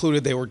not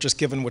included. They were just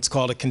given what's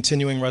called a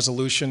continuing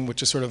resolution,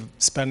 which is sort of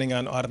spending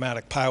on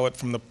automatic pilot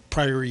from the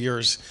prior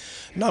year's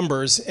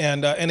numbers.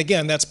 And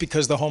again, that's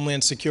because the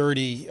Homeland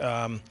Security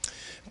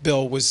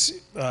bill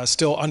was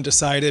still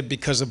undecided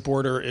because of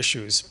border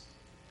issues.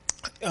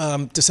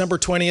 December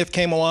 20th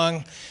came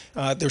along.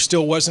 There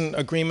still wasn't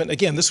agreement.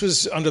 Again, this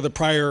was under the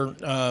prior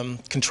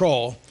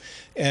control.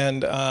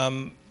 And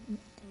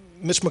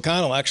Mitch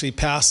McConnell actually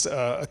passed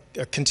a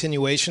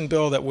continuation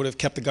bill that would have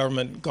kept the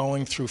government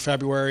going through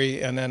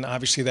February, and then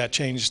obviously that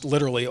changed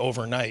literally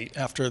overnight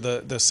after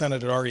the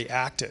Senate had already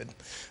acted.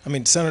 I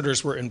mean,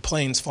 senators were in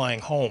planes flying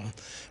home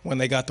when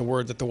they got the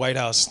word that the White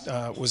House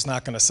was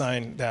not going to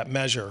sign that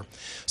measure.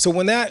 So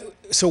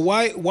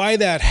why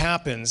that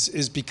happens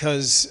is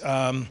because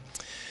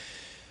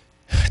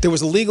there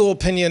was a legal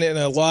opinion in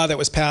a law that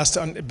was passed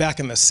back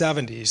in the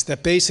 70s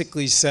that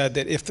basically said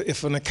that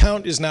if an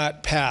account is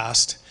not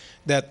passed,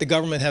 that the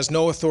government has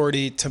no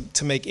authority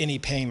to make any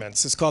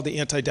payments. It's called the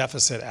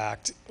Anti-Deficit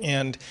Act.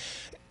 And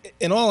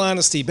in all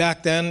honesty,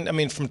 back then, I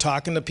mean, from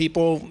talking to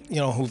people,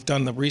 who've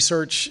done the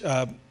research,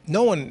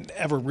 no one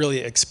ever really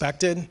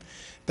expected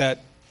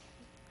that,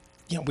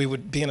 we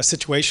would be in a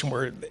situation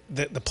where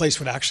the place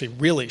would actually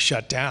really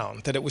shut down,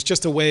 that it was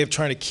just a way of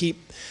trying to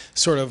keep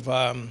sort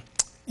of,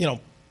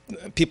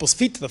 people's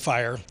feet to the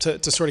fire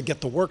to sort of get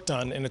the work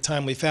done in a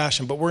timely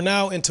fashion. But we're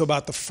now into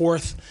about the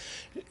fourth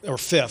or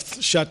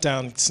fifth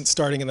shutdown since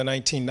starting in the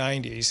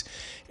 1990s.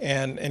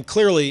 And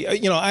clearly,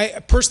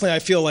 I personally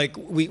feel like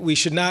we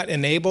should not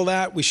enable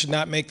that. We should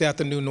not make that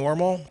the new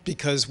normal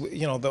because,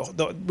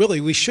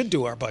 really we should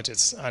do our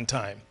budgets on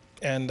time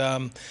and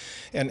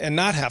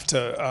not have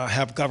to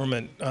have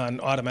government on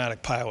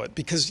automatic pilot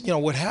because,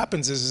 what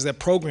happens is that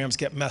programs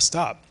get messed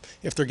up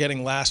if they're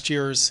getting last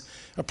year's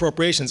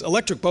appropriations.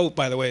 Electric Boat,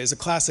 by the way, is a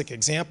classic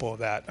example of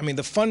that. I mean,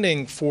 the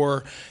funding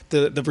for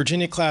the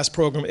Virginia class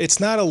program, it's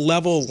not a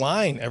level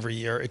line every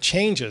year. It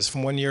changes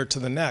from one year to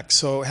the next.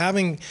 So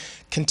having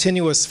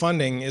continuous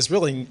funding is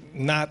really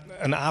not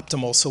an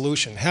optimal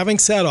solution. Having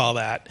said all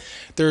that,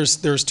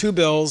 there's two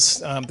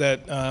bills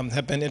that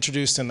have been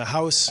introduced in the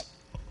House.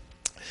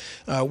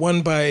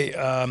 One by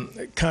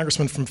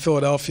Congressman from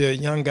Philadelphia, a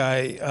young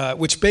guy,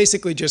 which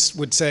basically just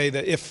would say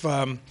that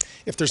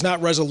if there's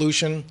not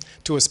resolution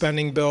to a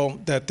spending bill,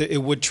 that it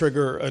would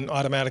trigger an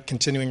automatic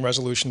continuing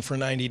resolution for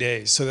 90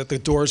 days so that the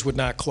doors would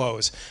not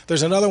close.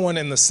 There's another one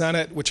in the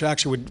Senate which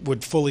actually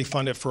would fully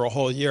fund it for a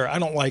whole year. I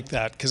don't like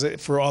that because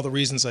for all the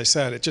reasons I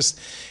said,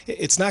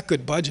 it's not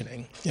good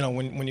budgeting,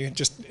 when you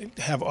just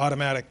have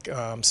automatic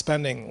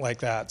spending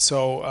like that.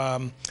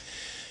 So,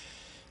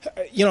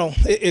 you know,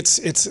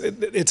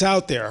 it's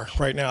out there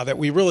right now that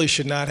we really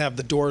should not have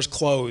the doors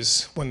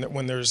closed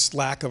when there's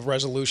lack of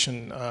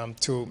resolution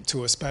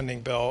to a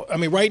spending bill. I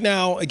mean, right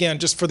now, again,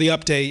 just for the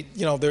update,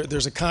 you know,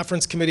 there's a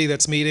conference committee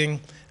that's meeting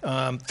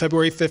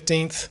February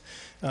 15th,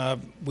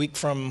 week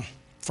from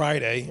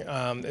Friday,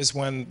 is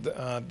when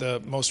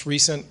the most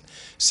recent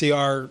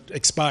CR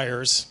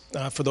expires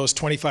for those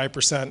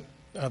 25%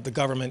 of the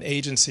government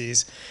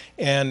agencies.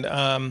 And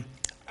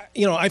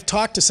you know, I've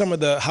talked to some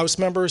of the House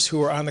members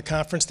who are on the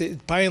conference.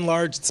 By and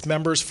large, it's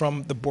members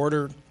from the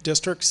border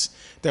districts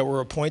that were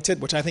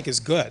appointed, which I think is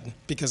good,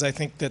 because I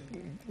think that,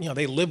 you know,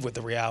 they live with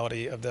the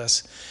reality of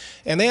this.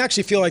 And they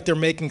actually feel like they're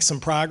making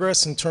some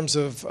progress in terms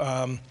of,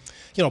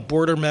 you know,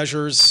 border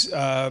measures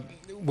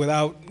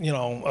without, you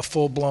know, a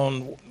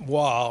full-blown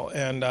wall.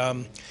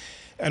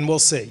 And we'll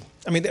see.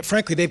 I mean,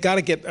 frankly, they've got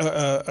to get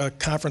a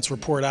conference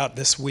report out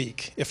this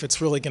week if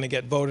it's really going to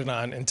get voted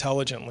on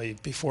intelligently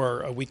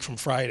before a week from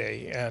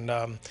Friday. And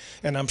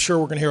I'm sure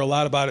we're going to hear a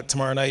lot about it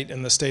tomorrow night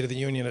in the State of the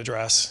Union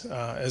address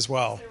as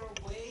well. Is there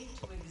a way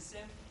to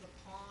exempt the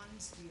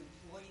pawns, the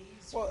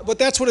employees? Well, but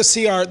that's what a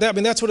CR. I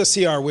mean, that's what a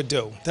CR would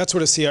do. That's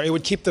what a CR. It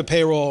would keep the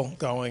payroll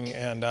going,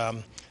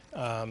 and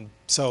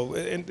so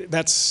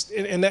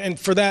and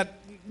for that,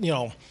 you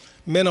know,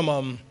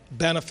 minimum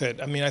benefit,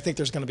 I mean, I think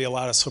there's going to be a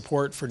lot of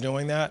support for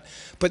doing that.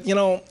 But, you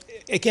know,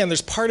 again,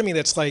 there's part of me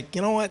that's like,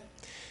 you know what?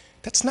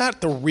 That's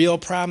not the real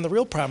problem. The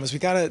real problem is we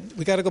got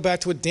to go back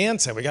to what Dan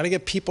said. We got to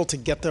get people to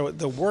get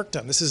the work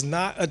done. This is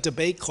not a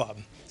debate club.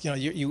 You know,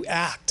 you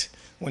act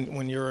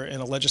when you're in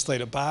a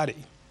legislative body.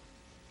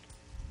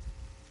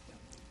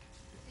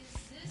 Is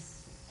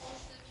this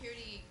Social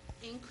Security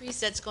increase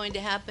that's going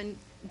to happen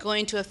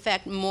going to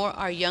affect more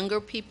our younger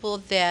people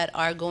that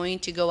are going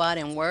to go out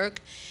and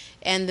work,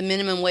 and the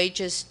minimum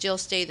wages still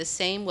stay the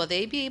same? Will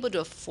they be able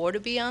to afford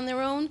to be on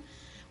their own?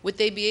 Would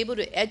they be able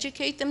to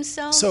educate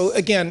themselves? So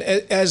again,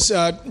 as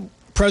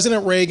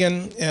President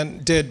Reagan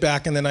did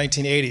back in the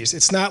 1980s,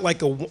 it's not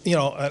like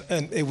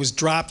it was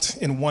dropped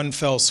in one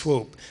fell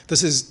swoop.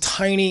 This is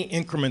tiny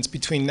increments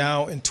between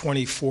now and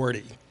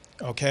 2040.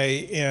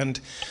 Okay, and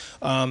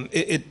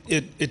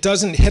it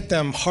doesn't hit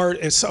them hard.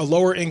 It's a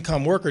lower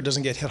income worker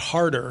doesn't get hit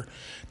harder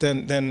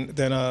than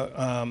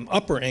a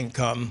upper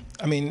income.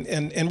 I mean,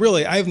 and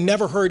really, I've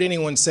never heard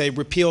anyone say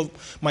repeal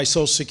my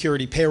Social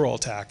Security payroll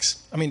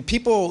tax. I mean,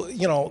 people,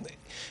 you know,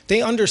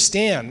 they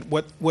understand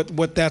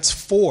what that's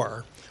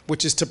for,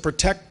 which is to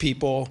protect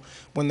people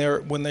when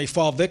they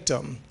fall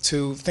victim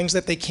to things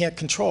that they can't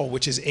control,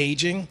 which is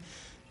aging,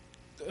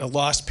 a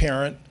lost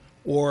parent,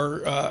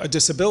 or a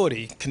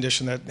disability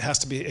condition that has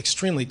to be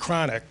extremely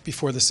chronic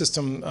before the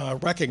system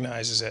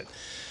recognizes it.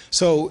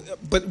 So,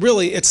 but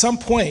really, at some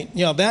point,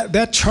 you know,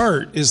 that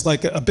chart is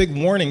like a big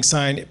warning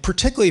sign,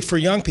 particularly for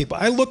young people.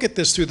 I look at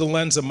this through the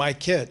lens of my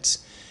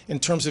kids in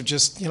terms of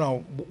just, you know,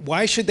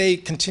 why should they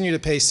continue to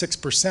pay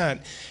 6%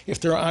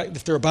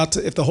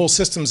 if the whole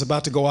system's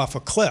about to go off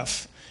a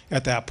cliff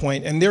at that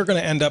point, and they're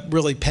going to end up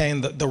really paying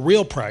the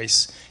real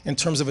price in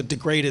terms of a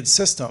degraded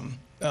system.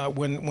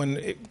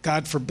 When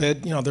God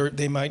forbid, you know,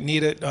 they might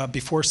need it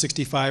before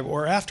 65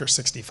 or after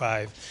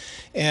 65.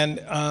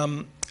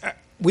 And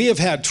we have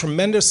had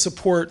tremendous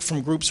support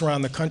from groups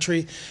around the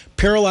country.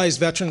 Paralyzed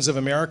Veterans of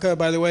America,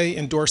 by the way,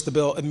 endorsed the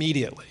bill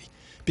immediately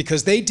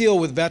because they deal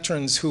with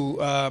veterans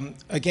who,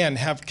 again,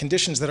 have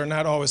conditions that are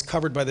not always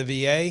covered by the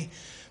VA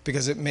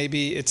because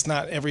it's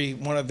not every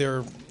one of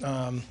their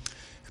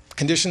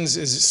conditions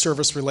is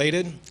service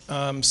related.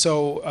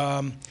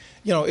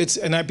 You know,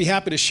 and I'd be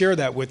happy to share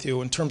that with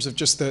you in terms of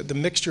just the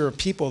mixture of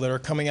people that are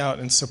coming out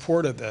in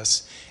support of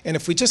this. And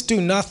if we just do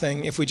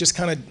nothing, if we just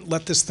kind of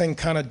let this thing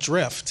kind of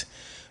drift,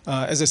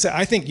 as I said,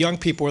 I think young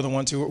people are the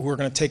ones who are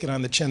going to take it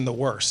on the chin the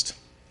worst.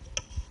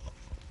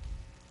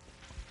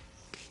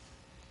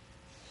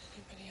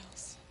 Anybody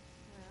else?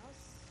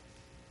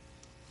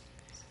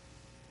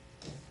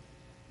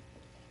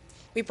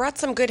 We brought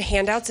some good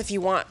handouts if you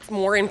want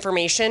more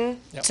information.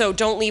 Yep. So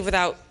don't leave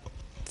without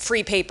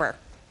free paper.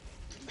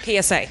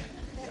 PSA.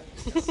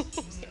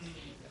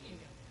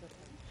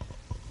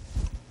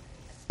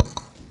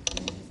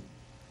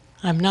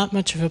 I'm not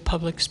much of a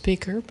public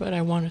speaker, but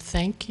I want to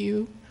thank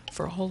you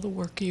for all the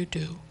work you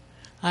do.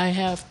 I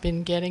have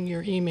been getting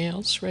your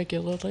emails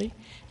regularly,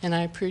 and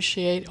I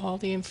appreciate all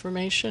the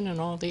information and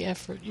all the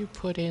effort you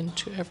put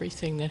into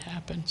everything that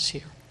happens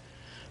here.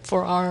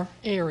 For our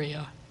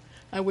area,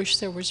 I wish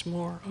there was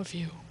more of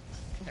you.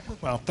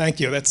 Well, thank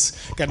you.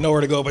 That's got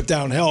nowhere to go but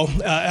downhill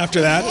after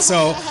that.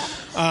 So,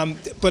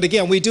 but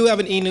again, we do have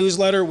an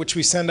e-newsletter which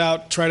we send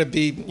out. Try to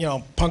be, you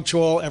know,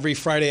 punctual every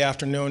Friday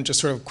afternoon.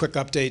 Just sort of quick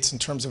updates in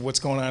terms of what's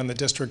going on in the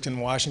district in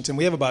Washington.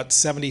 We have about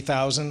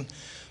 70,000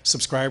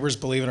 subscribers,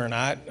 believe it or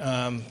not,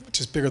 which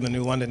is bigger than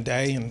New London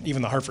Day and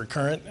even the Hartford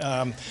Courant.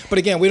 But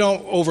again, we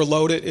don't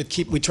overload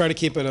it. We try to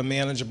keep it a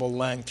manageable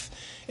length.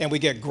 And we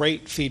get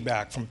great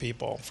feedback from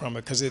people from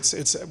it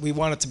because we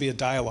want it to be a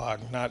dialogue,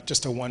 not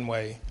just a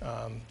one-way,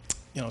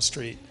 you know,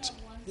 street.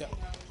 One thing I would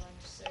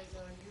like to say, though,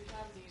 you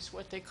have these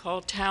what they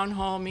call town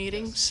hall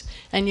meetings,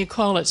 and you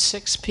call it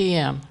 6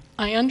 p.m.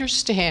 I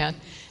understand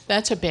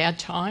that's a bad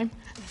time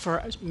for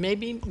us.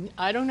 Maybe,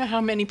 I don't know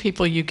how many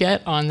people you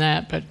get on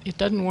that, but it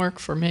doesn't work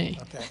for me.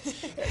 Okay.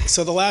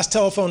 So the last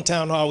telephone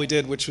town hall we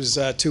did, which was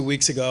 2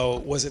 weeks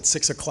ago, was at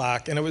 6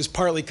 o'clock, and it was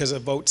partly because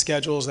of vote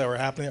schedules that were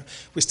happening.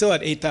 We still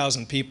had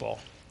 8,000 people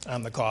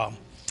on the call,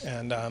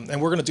 and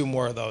we're going to do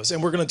more of those,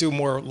 and we're going to do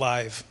more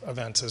live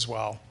events as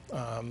well,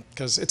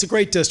 because it's a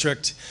great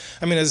district.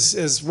 I mean,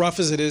 as rough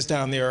as it is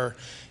down there,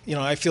 you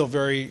know, I feel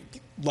very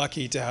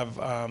lucky to have,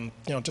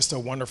 you know, just a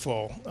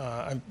wonderful,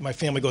 my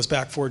family goes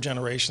back 4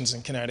 generations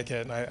in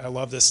Connecticut, and I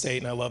love this state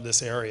and I love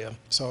this area.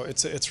 So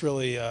it's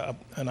really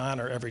an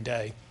honor every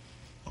day.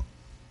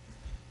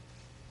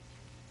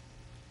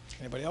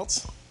 Anybody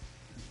else?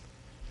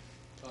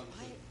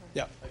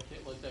 Yeah. I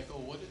can't let that go.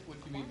 What do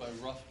you mean by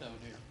rough down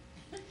here?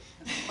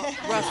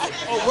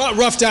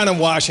 Rough down in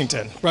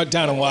Washington. Rough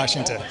down in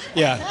Washington.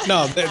 Yeah.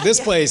 No, this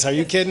place, are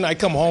you kidding? I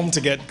come home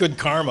to get good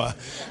karma.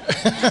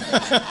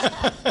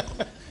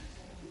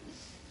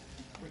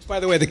 By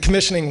the way, the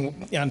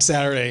commissioning on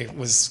Saturday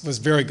was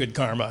very good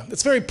karma.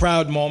 It's a very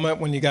proud moment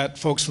when you got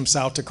folks from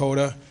South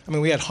Dakota. I mean,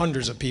 we had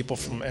hundreds of people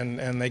from,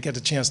 and they get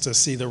a chance to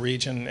see the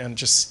region and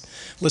just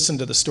listen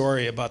to the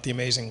story about the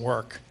amazing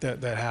work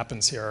that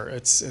happens here.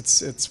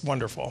 It's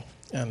wonderful,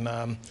 and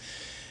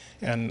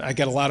I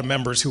get a lot of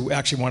members who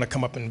actually want to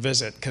come up and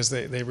visit because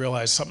they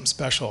realize something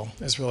special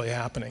is really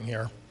happening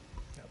here.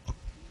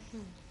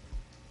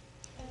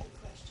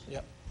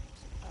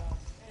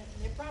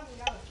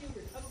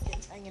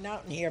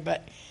 Out in here,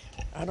 but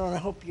I don't. I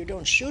hope you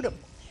don't shoot them.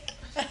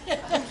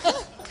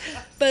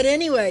 But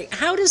anyway,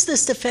 how does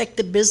this affect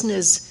the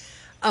business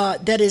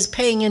that is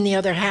paying in the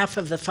other half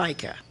of the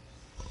FICA?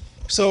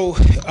 So,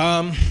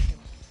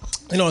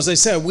 you know, as I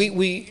said,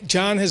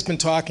 John has been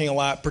talking a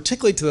lot,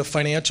 particularly to the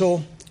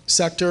financial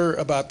sector,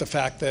 about the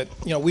fact that,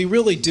 you know, we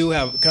really do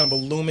have kind of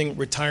a looming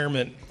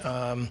retirement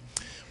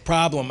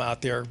problem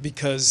out there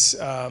because.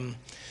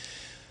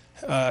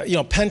 You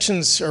know,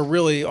 pensions are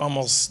really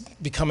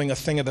almost becoming a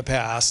thing of the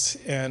past,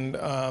 and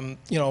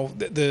you know,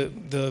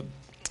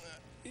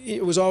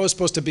 it was always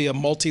supposed to be a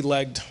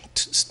multi-legged,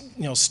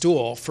 you know,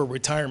 stool for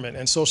retirement,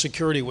 and Social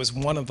Security was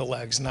one of the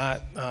legs,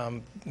 not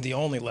the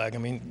only leg. I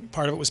mean,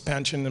 part of it was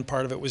pension, and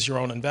part of it was your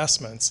own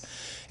investments,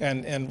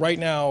 and right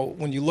now,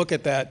 when you look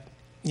at that,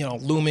 you know,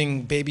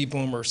 looming baby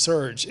boomer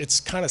surge, it's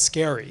kind of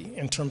scary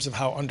in terms of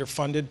how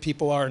underfunded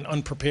people are and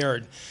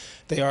unprepared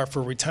they are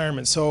for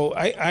retirement. So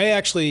I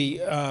actually,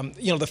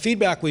 you know, the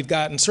feedback we've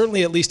gotten,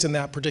 certainly at least in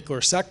that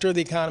particular sector of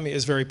the economy,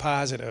 is very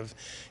positive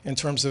in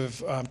terms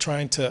of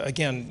trying to,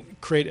 again,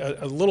 create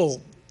a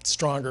little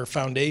stronger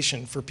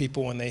foundation for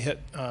people when they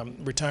hit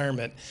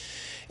retirement.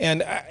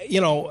 And,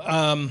 you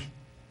know,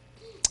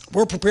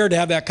 we're prepared to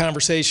have that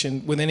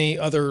conversation with any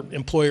other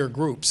employer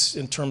groups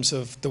in terms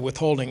of the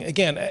withholding.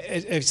 Again,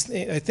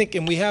 I think,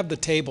 and we have the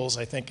tables,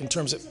 I think, in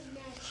terms of,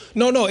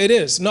 No, it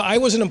is. No, I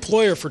was an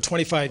employer for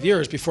 25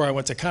 years before I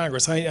went to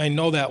Congress. I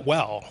know that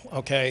well,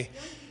 okay?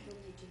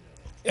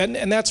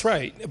 And that's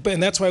right.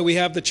 And that's why we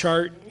have the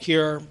chart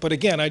here. But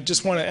again, I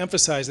just want to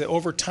emphasize that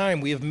over time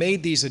we have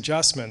made these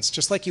adjustments,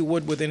 just like you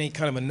would with any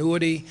kind of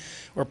annuity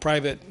or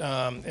private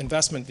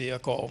investment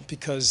vehicle,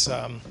 because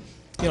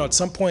you know, at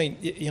some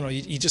point, you know,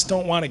 you just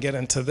don't want to get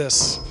into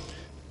this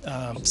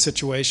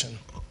situation.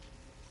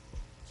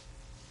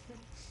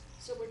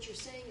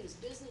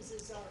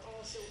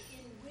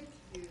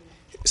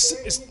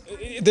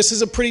 This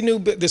is a pretty new.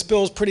 This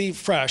bill is pretty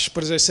fresh,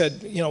 but as I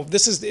said, you know,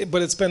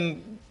 but it's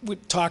been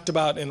talked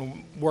about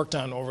and worked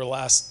on over the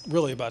last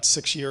really about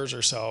 6 years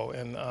or so,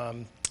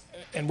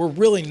 and we're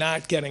really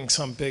not getting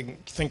some big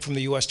thing from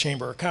the U.S.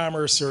 Chamber of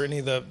Commerce or any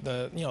of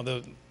the you know,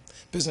 the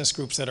business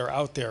groups that are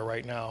out there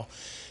right now,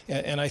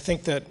 and I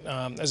think that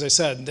as I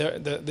said,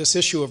 this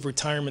issue of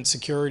retirement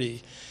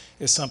security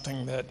is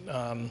something that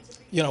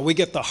you know, we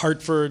get the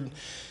Hartford.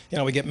 You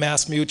know, we get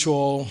Mass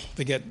Mutual,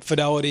 they get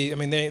Fidelity. I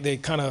mean, they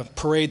kind of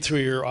parade through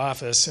your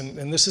office,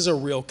 and this is a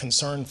real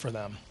concern for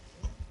them.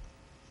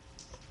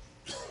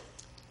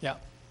 Yeah.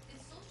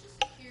 Is Social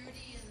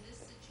Security in this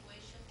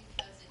situation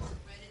because it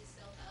spread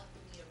itself out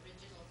from the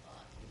original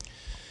thought?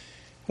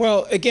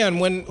 Well, again,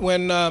 when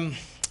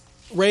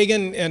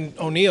Reagan and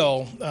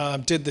O'Neill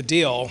did the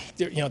deal,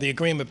 you know, the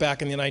agreement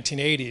back in the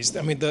 1980s,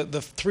 I mean,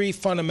 the 3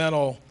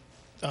 fundamental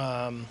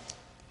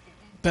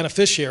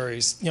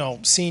beneficiaries, you know,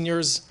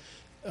 seniors,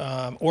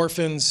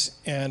 orphans,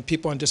 and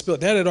people on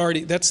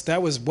disability,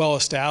 that was well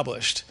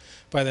established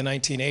by the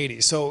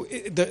 1980s. So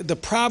the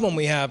problem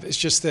we have is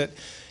just that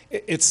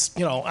it's,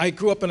 you know, I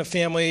grew up in a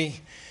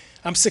family.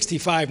 I'm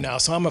 65 now,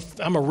 so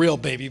I'm a real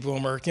baby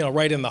boomer, you know,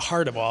 right in the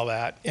heart of all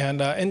that. And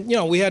you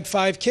know, we had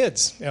 5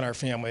 kids in our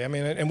family. I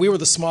mean, and we were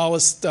the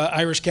smallest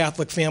Irish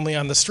Catholic family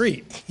on the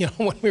street, you know,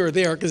 when we were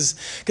there, because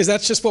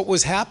that's just what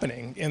was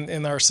happening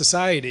in our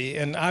society.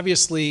 And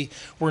obviously,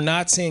 we're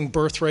not seeing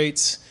birth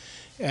rates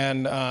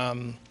and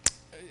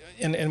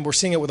and we're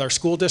seeing it with our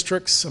school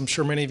districts. I'm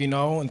sure many of you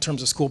know, in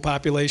terms of school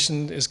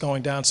population is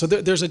going down. So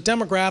there's a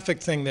demographic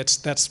thing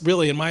that's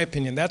really, in my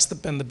opinion,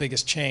 been the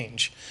biggest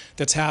change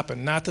that's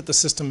happened. Not that the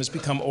system has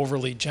become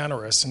overly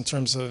generous in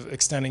terms of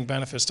extending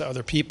benefits to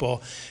other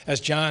people. As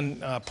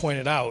John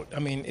pointed out, I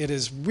mean, it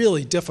is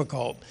really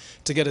difficult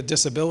to get a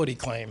disability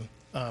claim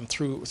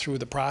through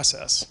the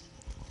process.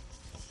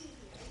 Are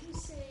you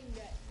saying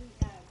that we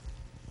have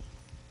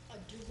a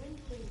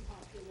dwindling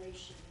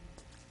population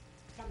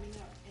coming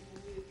up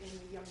in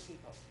the young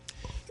people?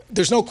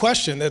 There's no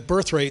question that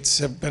birth rates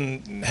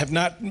have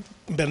not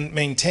been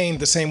maintained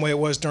the same way it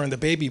was during the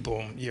baby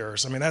boom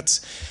years. I mean,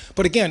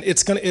 but again,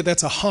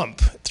 that's a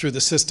hump through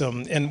the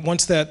system, and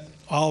once that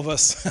all of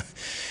us,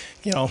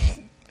 you know,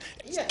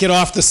 get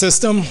off the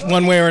system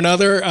one way or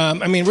another.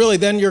 I mean, really,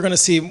 then you're going to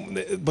see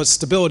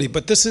stability.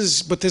 But this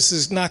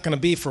is not going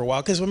to be for a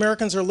while because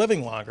Americans are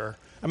living longer.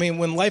 I mean,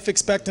 when life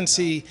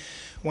expectancy,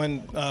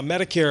 when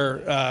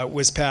Medicare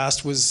was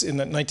passed, was in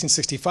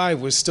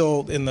 1965, was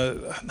still in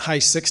the high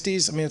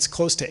 60s. I mean, it's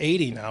close to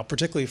 80 now,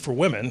 particularly for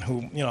women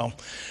who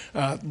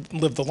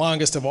live the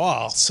longest of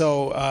all.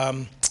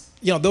 So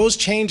those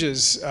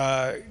changes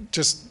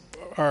just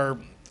are.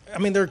 I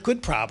mean, they're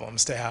good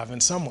problems to have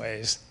in some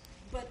ways.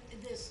 But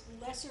this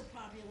lesser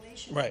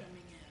population Right.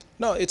 coming in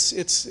No, it's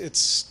is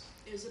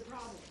a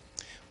problem.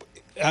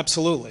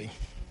 absolutely,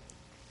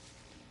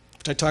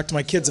 which I talk to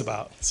my kids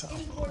about. So.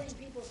 Importing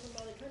people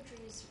from other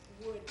countries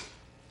would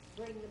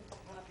bring the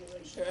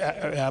population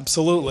down.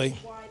 Absolutely.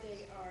 That's why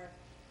they are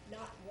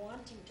not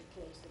wanting to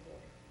close the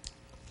border.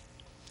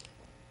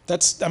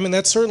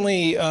 That's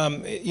certainly,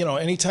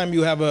 anytime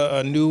you have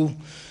a new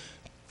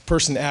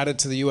person added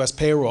to the U.S.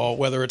 payroll,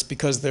 whether it's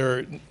because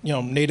they're,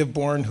 native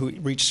born who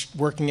reach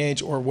working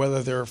age or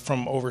whether they're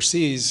from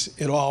overseas,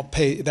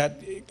 that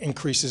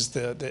increases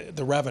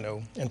the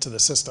revenue into the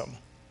system.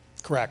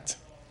 Correct.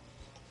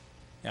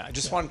 Yeah, I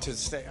just wanted to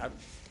say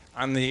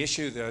on the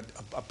issue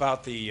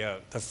about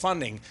the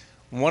funding.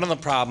 One of the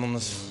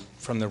problems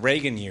from the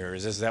Reagan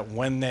years is that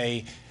when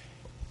the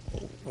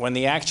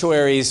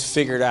actuaries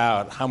figured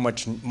out how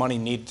much money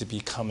needed to be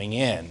coming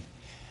in,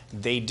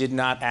 they did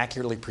not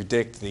accurately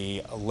predict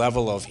the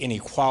level of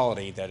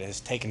inequality that has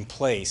taken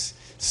place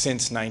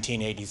since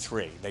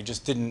 1983. They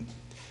just didn't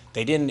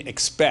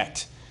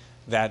expect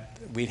that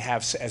we'd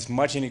have as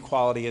much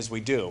inequality as we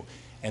do.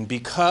 And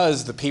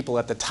because the people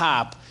at the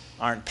top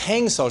aren't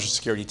paying Social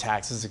Security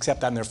taxes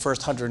except on their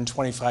first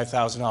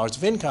 $125,000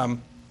 of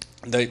income,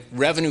 the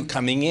revenue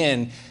coming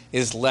in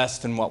is less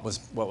than what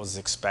was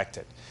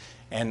expected.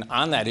 And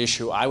on that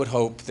issue, I would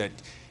hope that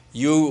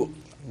you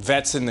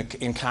vets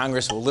in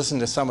Congress will listen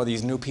to some of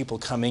these new people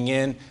coming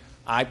in.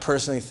 I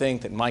personally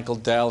think that Michael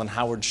Dell and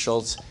Howard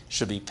Schultz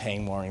should be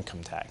paying more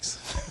income tax.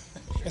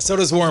 And so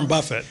does Warren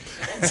Buffett.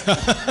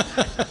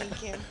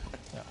 Thank you.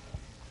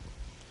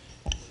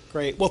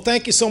 Great. Well,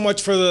 thank you so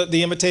much for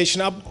the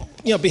invitation.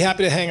 I'll be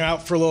happy to hang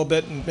out for a little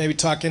bit and maybe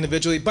talk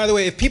individually. By the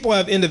way, if people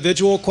have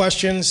individual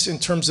questions in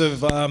terms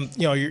of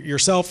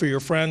yourself or your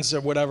friends or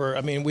whatever,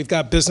 I mean, we've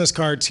got business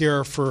cards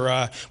here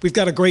for. We've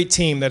got a great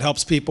team that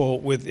helps people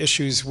with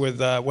issues with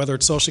whether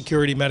it's Social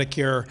Security,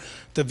 Medicare,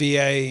 the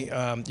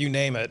VA, you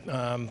name it.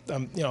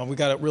 We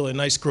got a really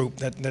nice group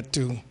that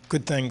do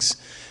good things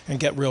and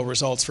get real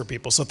results for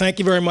people. So thank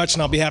you very much,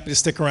 and I'll be happy to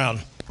stick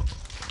around.